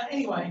 but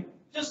anyway,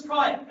 just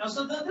try it. Now,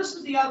 so this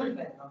is the other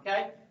thing,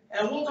 okay?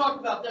 And we'll talk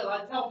about that.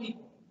 I tell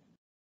people,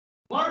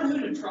 learn who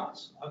to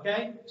trust,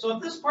 okay? So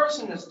if this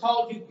person has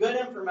told you good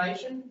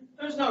information,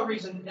 there's no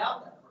reason to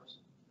doubt that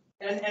person.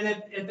 And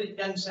if it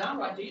doesn't sound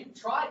right to you,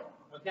 try it,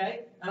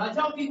 okay? And I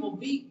tell people,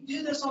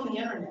 do this on the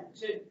internet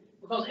too,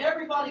 because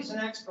everybody's an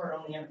expert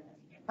on the internet.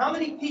 How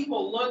many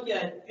people look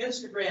at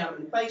Instagram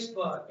and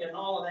Facebook and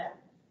all of that?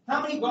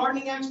 How many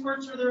gardening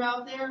experts are there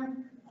out there?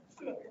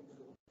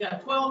 Yeah,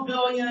 12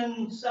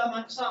 billion,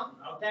 something,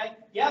 okay?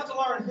 You have to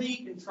learn who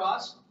you can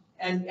trust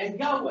and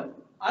go with it.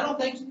 I don't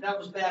think that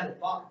was bad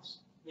advice,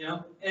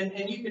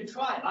 and you could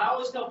try it. I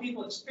always tell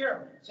people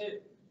experiment too.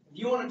 If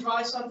you want to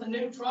try something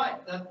new, try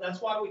it. That's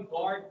why we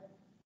garden.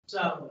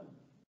 So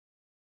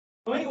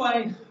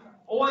anyway,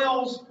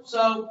 oils,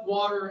 soap,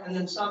 water, and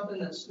then something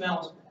that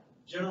smells bad.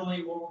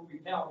 Generally will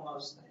repel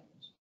most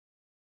things.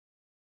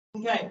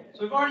 Okay,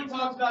 so we've already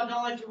talked about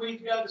don't let your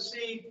weeds go to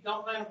seed,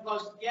 don't plant them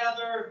close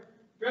together.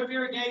 Drip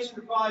irrigation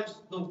deprives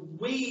the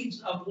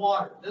weeds of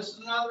water. This is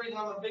another reason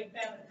I'm a big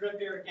fan of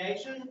drip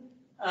irrigation.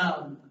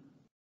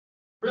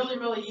 Really,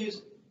 really use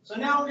it. So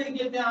now we're going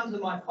to get down to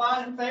my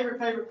favorite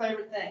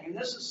thing, and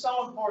this is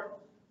so important.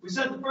 We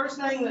said the first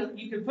thing that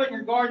you could put in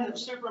your garden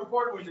that's super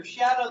important was your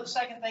shadow. The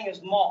second thing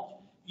is mulch.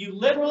 You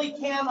literally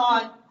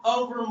cannot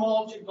over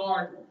mulch a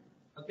garden,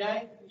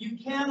 okay? You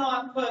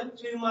cannot put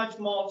too much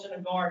mulch in a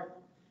garden.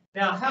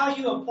 Now, how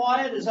you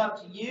apply it is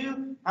up to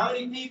you. How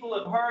many people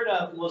have heard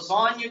of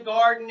lasagna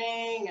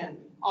gardening and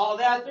all of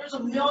that? There's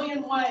a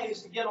million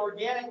ways to get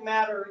organic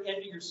matter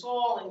into your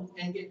soil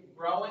and get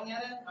growing in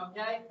it,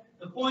 okay?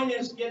 The point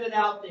is get it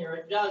out there.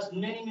 It does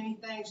many, many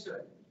things to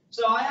it.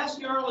 So I asked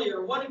you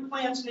earlier, what do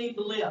plants need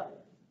to live?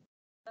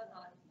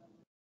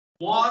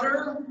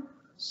 Water,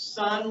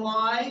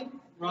 sunlight,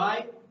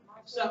 right?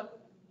 So,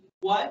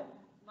 what?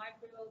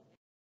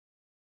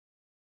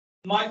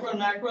 Micro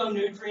and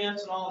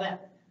macronutrients and all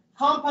that.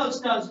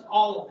 Compost does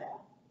all of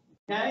that,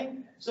 okay?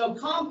 So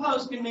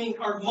compost can mean,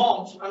 or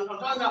mulch, I'm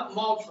talking about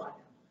mulch right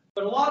now.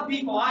 But a lot of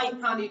people, I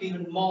can't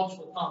even mulch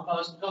with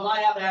compost because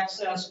I have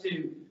access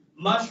to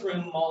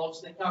mushroom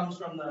mulch that comes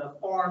from the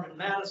farm in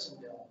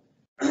Madisonville.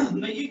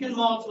 But you can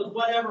mulch with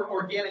whatever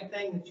organic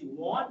thing that you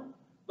want,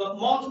 but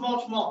mulch,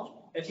 mulch, mulch.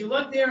 If you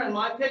look there in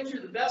my picture,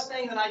 the best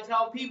thing that I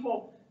tell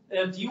people,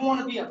 if you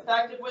want to be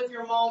effective with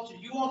your mulch,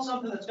 if you want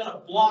something that's going to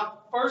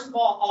block, first of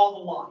all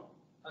the light.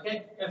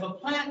 Okay, if a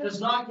plant does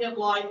not get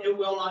light, it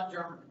will not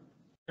germinate.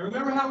 And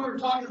remember how we were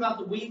talking about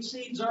the weed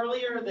seeds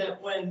earlier,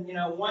 that when,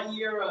 1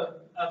 year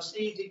of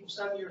seeds equals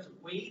 7 years of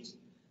weeds?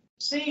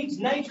 Seeds,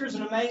 nature is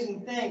an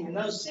amazing thing, and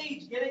those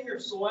seeds get in your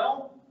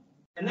soil,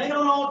 and they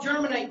don't all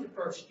germinate the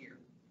first year.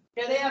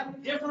 Okay, they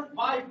have different,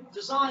 by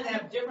design, they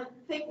have different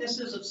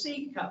thicknesses of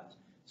seed coats.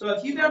 So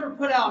if you've ever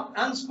put out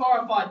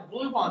unscarified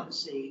bluebonnet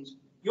seeds,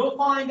 you'll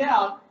find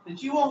out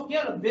that you won't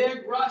get a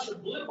big rush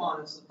of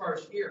bluebonnets the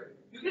first year.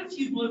 You get a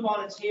few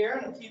bluebonnets here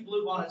and a few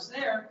bluebonnets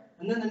there,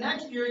 and then the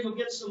next year you'll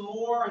get some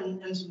more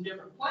in some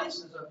different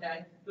places,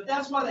 okay? But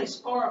that's why they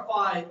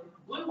scarify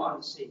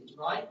bluebonnet seeds,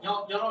 right?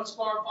 Y'all know what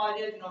scarified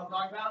is? You know what I'm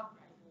talking about?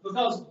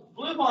 Because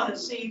bluebonnet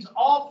seeds,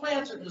 all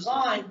plants are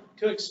designed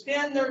to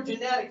extend their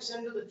genetics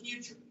into the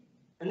future.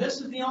 And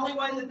this is the only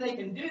way that they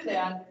can do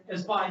that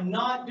is by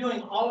not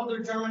doing all of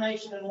their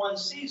germination in one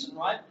season,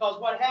 right? Because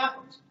what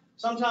happens?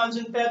 Sometimes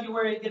in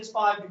February it gets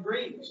 5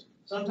 degrees.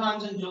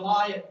 Sometimes in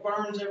July it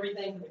burns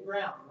everything to the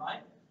ground,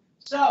 right?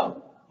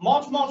 So,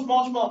 mulch, mulch,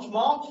 mulch, mulch,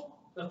 mulch.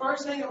 The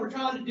first thing that we're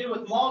trying to do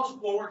with mulch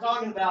when we're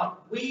talking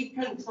about weed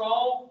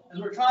control is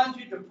we're trying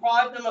to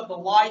deprive them of the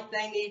light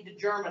they need to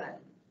germinate.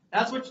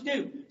 That's what you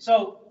do.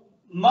 So,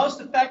 most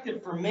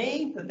effective for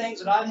me, the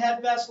things that I've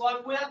had best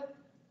luck with,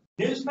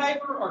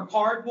 newspaper or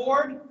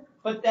cardboard,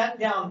 put that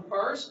down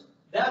first.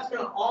 That's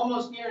going to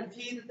almost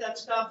guarantee that that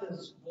stuff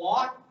is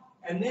blocked.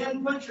 And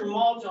then put your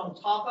mulch on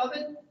top of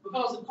it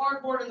because the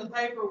cardboard and the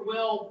paper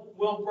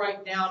will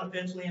break down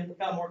eventually and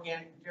become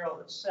organic material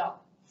itself.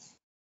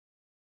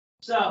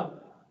 So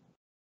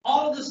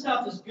all of this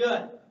stuff is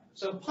good.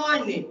 So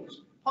pine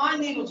needles.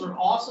 Pine needles are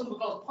awesome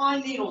because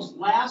pine needles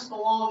last a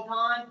long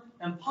time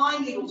and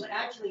pine needles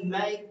actually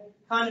make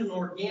kind of an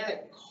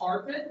organic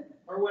carpet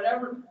or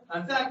whatever.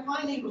 In fact,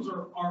 pine needles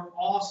are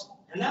awesome.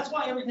 And that's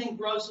why everything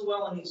grows so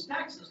well in East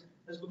Texas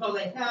is because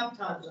they have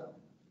tons of them.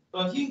 So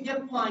if you can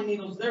get pine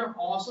needles, they're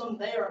awesome.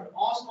 They are an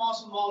awesome,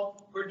 awesome mulch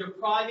for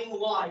depriving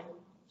life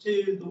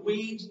to the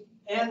weeds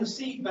and the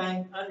seed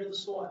bank under the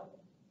soil.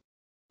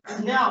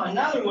 Now,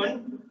 another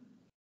one.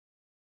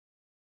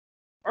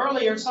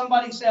 Earlier,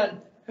 somebody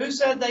said, who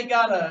said they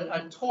got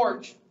a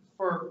torch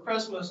for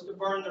Christmas to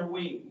burn their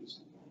weeds?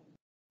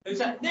 Who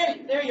said,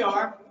 there you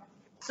are.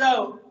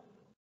 So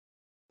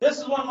this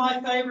is one of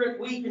my favorite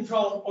weed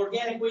control,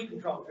 organic weed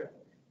control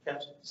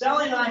tips.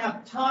 Sally and I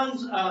have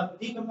tons of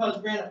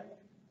decomposed granite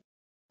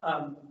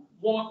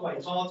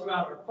walkways all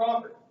throughout our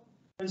property.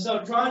 And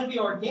so trying to be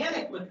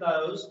organic with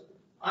those,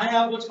 I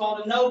have what's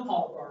called a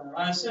no-pole burner.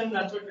 I assume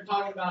that's what you're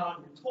talking about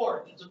on your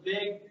torch. It's a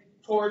big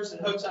torch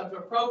that hooks up to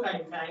a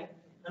propane tank.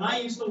 And I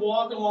used to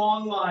walk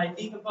along my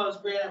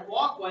decomposed granite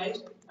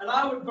walkways, and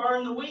I would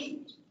burn the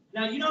weeds.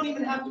 Now, you don't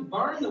even have to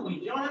burn the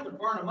weeds. You don't have to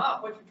burn them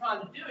up. What you're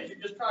trying to do is you're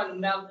just trying to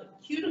melt the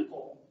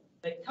cuticle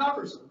that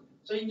covers them.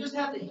 So you just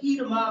have to heat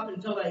them up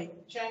until they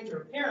change their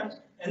appearance,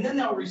 and then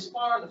they'll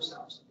respire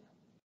themselves.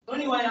 So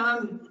anyway,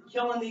 I'm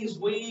killing these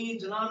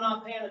weeds, and I'm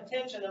not paying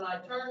attention, and I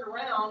turned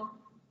around,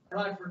 and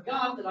I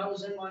forgot that I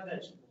was in my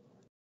vegetable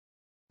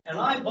garden. And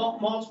I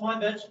mulched my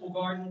vegetable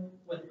garden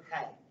with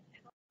hay.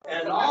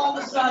 And all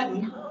of a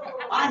sudden,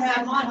 I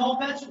had my whole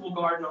vegetable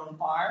garden on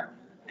fire,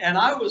 and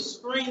I was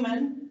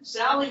screaming.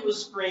 Sally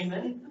was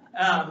screaming.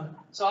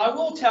 So I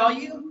will tell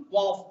you,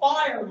 while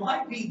fire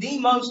might be the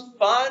most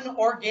fun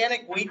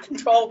organic weed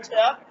control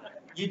tip,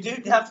 you do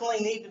definitely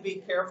need to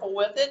be careful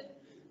with it.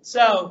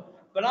 So,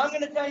 but I'm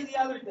going to tell you the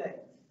other thing.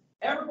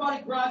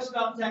 Everybody gripes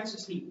about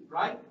Texas heat,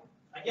 right?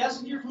 I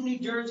guess if you're from New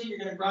Jersey, you're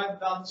going to gripe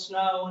about the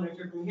snow, and if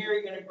you're from here,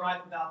 you're going to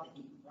gripe about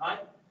the heat, right?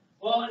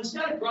 Well,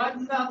 instead of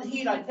griping about the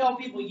heat, I tell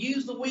people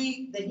use the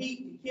heat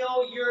to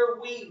kill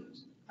your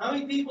weeds. How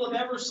many people have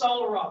ever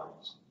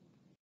solarized?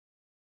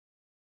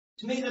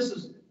 To me, this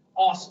is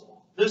awesome.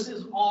 This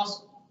is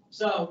awesome.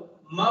 So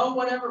mow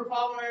whatever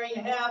problem area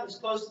you have as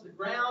close to the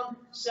ground,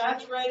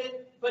 saturate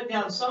it, put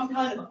down some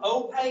kind of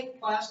opaque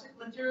plastic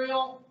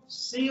material,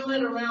 seal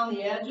it around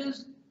the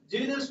edges.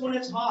 Do this when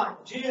it's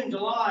hot, June,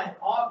 July,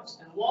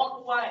 August, and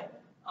walk away.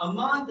 A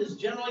month is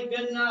generally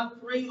good enough.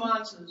 3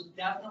 months is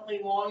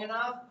definitely long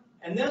enough.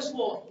 And this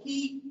will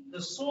heat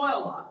the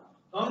soil up.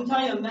 I'm going to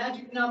tell you a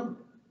magic number.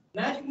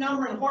 Magic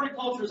number in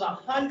horticulture is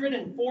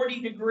 140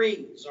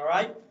 degrees, all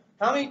right?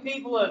 How many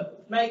people have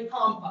made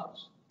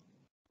compost?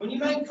 When you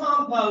make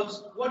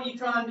compost, what are you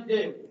trying to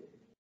do?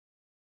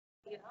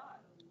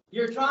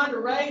 You're trying to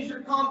raise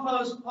your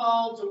compost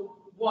pile to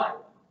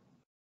what?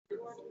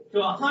 To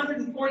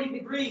 140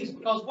 degrees,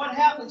 because what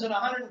happens at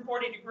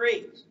 140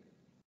 degrees?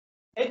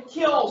 It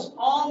kills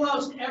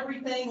almost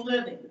everything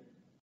living.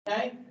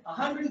 Okay?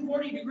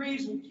 140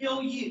 degrees will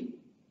kill you.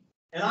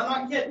 And I'm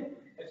not kidding.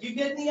 If you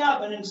get in the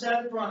oven and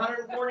set it for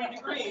 140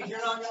 degrees, you're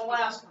not going to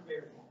last for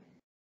very long.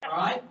 All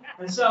right?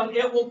 And so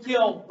it will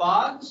kill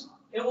bugs.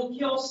 It will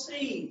kill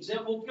seeds.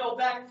 It will kill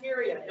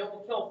bacteria. It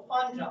will kill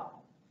fungi.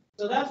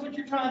 So that's what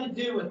you're trying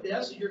to do with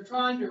this. You're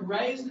trying to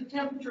raise the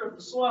temperature of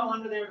the soil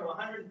under there to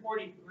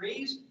 140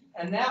 degrees,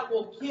 and that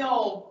will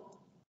kill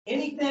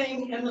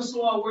anything in the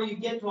soil where you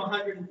get to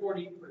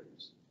 140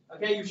 degrees.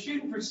 Okay, you're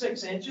shooting for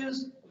 6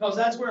 inches because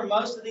that's where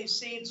most of these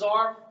seeds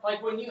are.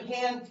 Like when you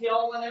hand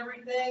till and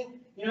everything,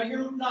 you know,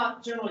 you're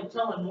not generally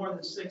tilling more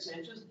than 6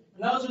 inches.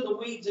 And those are the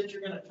weeds that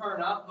you're going to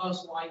turn up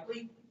most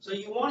likely. So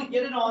you want to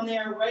get it on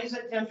there, raise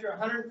that temperature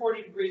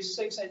 140 degrees,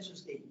 6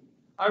 inches deep.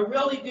 I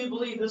really do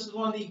believe this is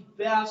one of the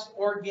best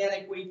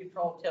organic weed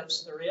control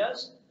tips there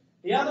is.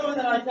 The other one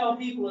that I tell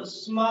people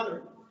is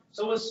smothering.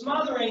 So with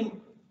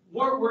smothering,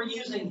 we're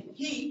using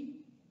heat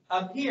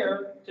up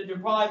here to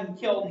deprive and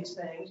kill these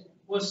things.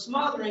 With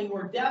smothering,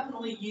 we're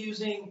definitely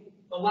using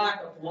the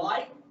lack of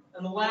light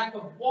and the lack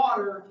of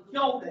water to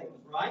kill things,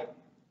 right?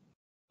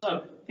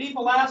 So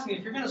people ask me,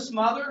 if you're going to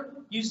smother,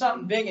 use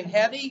something big and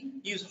heavy,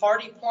 use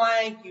hardy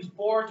plank, use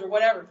boards or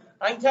whatever.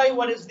 I can tell you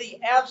what is the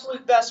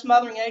absolute best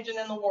smothering agent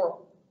in the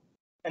world.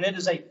 And it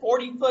is a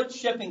 40-foot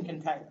shipping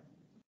container.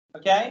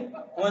 Okay?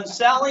 When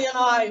Sally and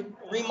I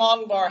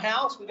remodeled our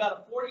house, we got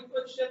a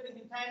 40-foot shipping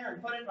container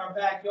and put it in our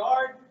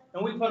backyard.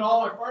 And we put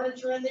all our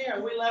furniture in there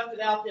and we left it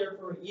out there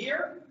for a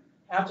year.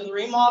 After the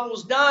remodel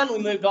was done, we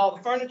moved all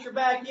the furniture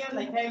back in.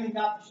 They came and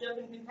got the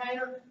shipping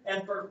container.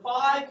 And for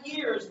 5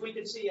 years, we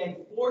could see a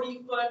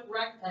 40-foot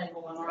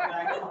rectangle in our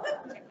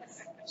backyard.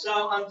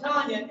 So I'm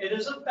telling you, it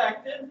is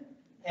effective.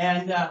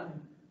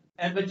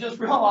 But just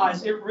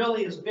realize it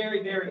really is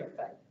very, very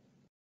effective.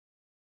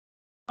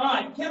 All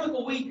right,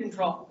 chemical weed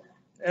control.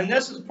 And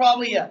this is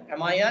probably it.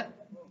 Am I it?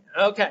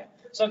 Okay.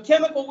 So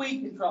chemical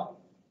weed control.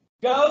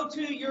 Go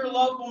to your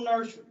local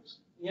nurseries.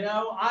 You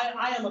know,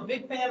 I am a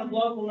big fan of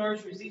local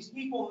nurseries. These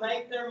people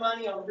make their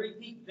money on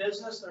repeat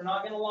business. They're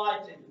not going to lie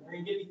to you. They're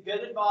going to give you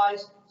good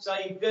advice, sell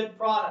you good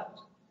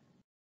products.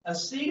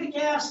 Acetic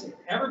acid.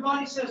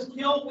 Everybody says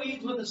kill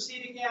weeds with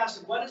acetic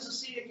acid. What is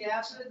acetic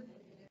acid?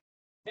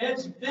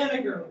 It's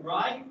vinegar,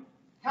 right?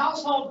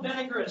 Household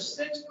vinegar is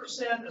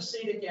 6%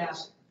 acetic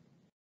acid.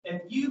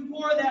 If you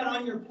pour that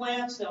on your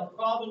plants, they'll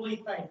probably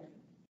faint.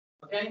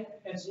 Okay?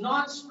 It's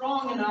not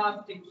strong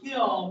enough to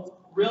kill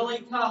really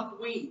tough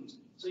weeds.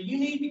 So you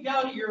need to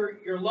go to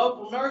your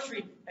local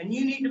nursery and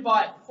you need to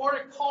buy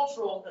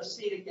horticultural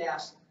acetic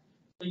acid.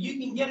 So you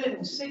can get it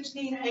in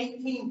 16,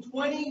 18,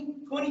 20,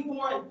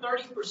 24, and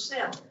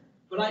 30%.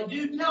 But I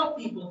do tell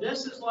people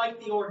this is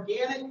like the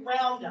organic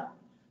Roundup.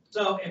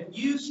 So if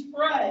you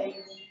spray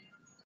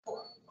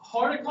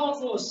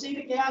horticultural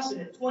acetic acid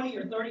at 20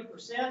 or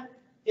 30%,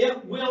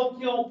 it will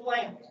kill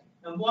plants.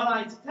 And what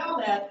I tell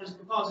that is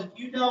because if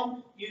you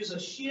don't use a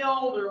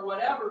shield or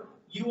whatever,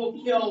 you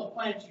will kill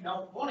plants you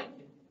don't want to kill.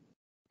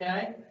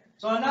 Okay?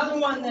 So another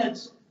one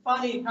that's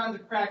funny and kind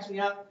of cracks me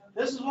up,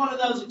 this is one of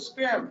those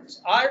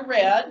experiments. I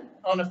read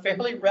on a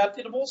fairly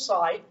reputable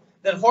site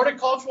that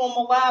horticultural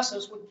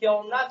molasses would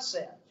kill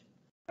nutsedge.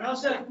 And I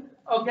said,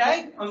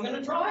 okay, I'm going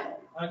to try it.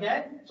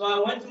 Okay? So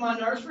I went to my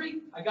nursery,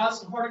 I got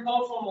some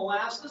horticultural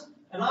molasses,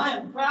 and I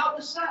am proud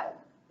to say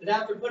that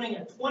after putting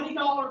a $20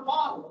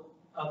 bottle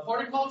of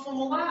horticultural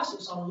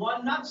molasses on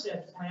one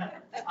nutsedge plant,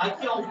 I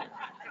killed it.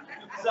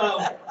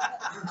 So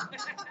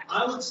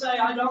I would say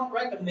I don't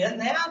recommend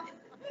that,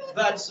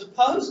 but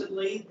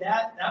supposedly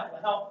that will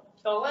help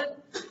kill it.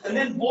 And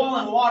then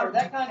boiling water,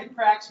 that kind of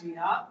cracks me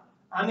up.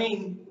 I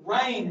mean,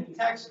 rain in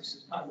Texas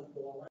is kind of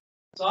boiling.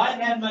 So I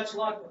haven't had much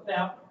luck with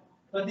that one.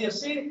 But the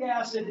acetic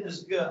acid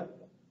is good.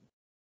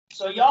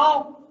 So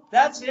y'all,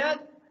 that's it.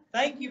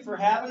 Thank you for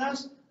having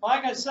us.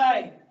 Like I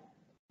say,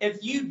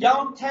 if you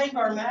don't take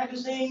our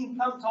magazine,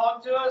 come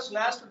talk to us.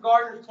 Master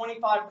Gardener's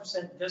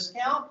 25%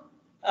 discount.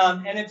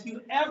 And if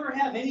you ever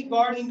have any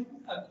gardening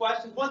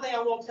questions, one thing I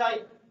will tell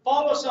you,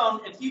 follow us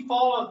if you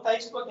follow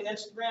Facebook and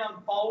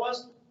Instagram, follow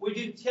us. We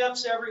do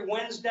tips every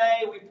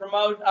Wednesday. We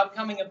promote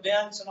upcoming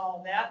events and all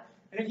of that.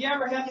 And if you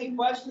ever have any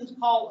questions,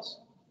 call us.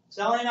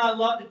 Sally and I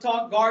love to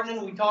talk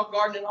gardening. We talk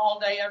gardening all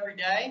day, every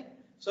day.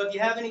 So if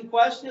you have any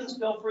questions,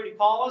 feel free to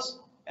call us.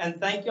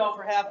 And thank you all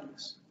for having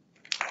us.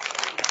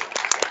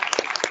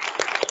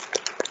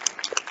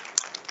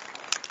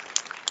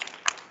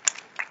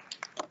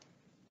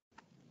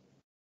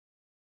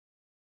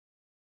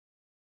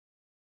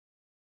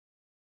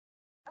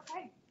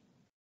 Okay.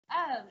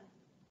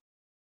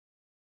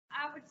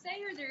 I would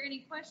say, are there any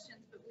questions,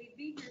 but we'd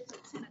be here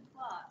till 10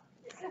 o'clock.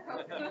 So,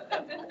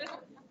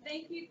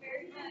 thank you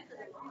very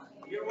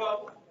much. You're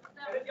welcome.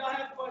 And if y'all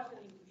have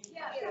questions,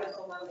 Yeah,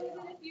 so come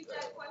in if you've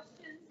got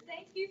questions.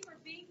 Thank you for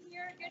being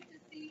here. Good to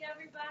see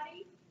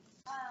everybody.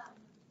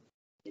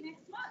 See you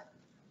next month.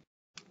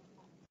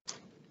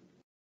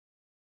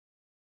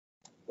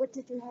 What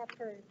did you have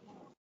for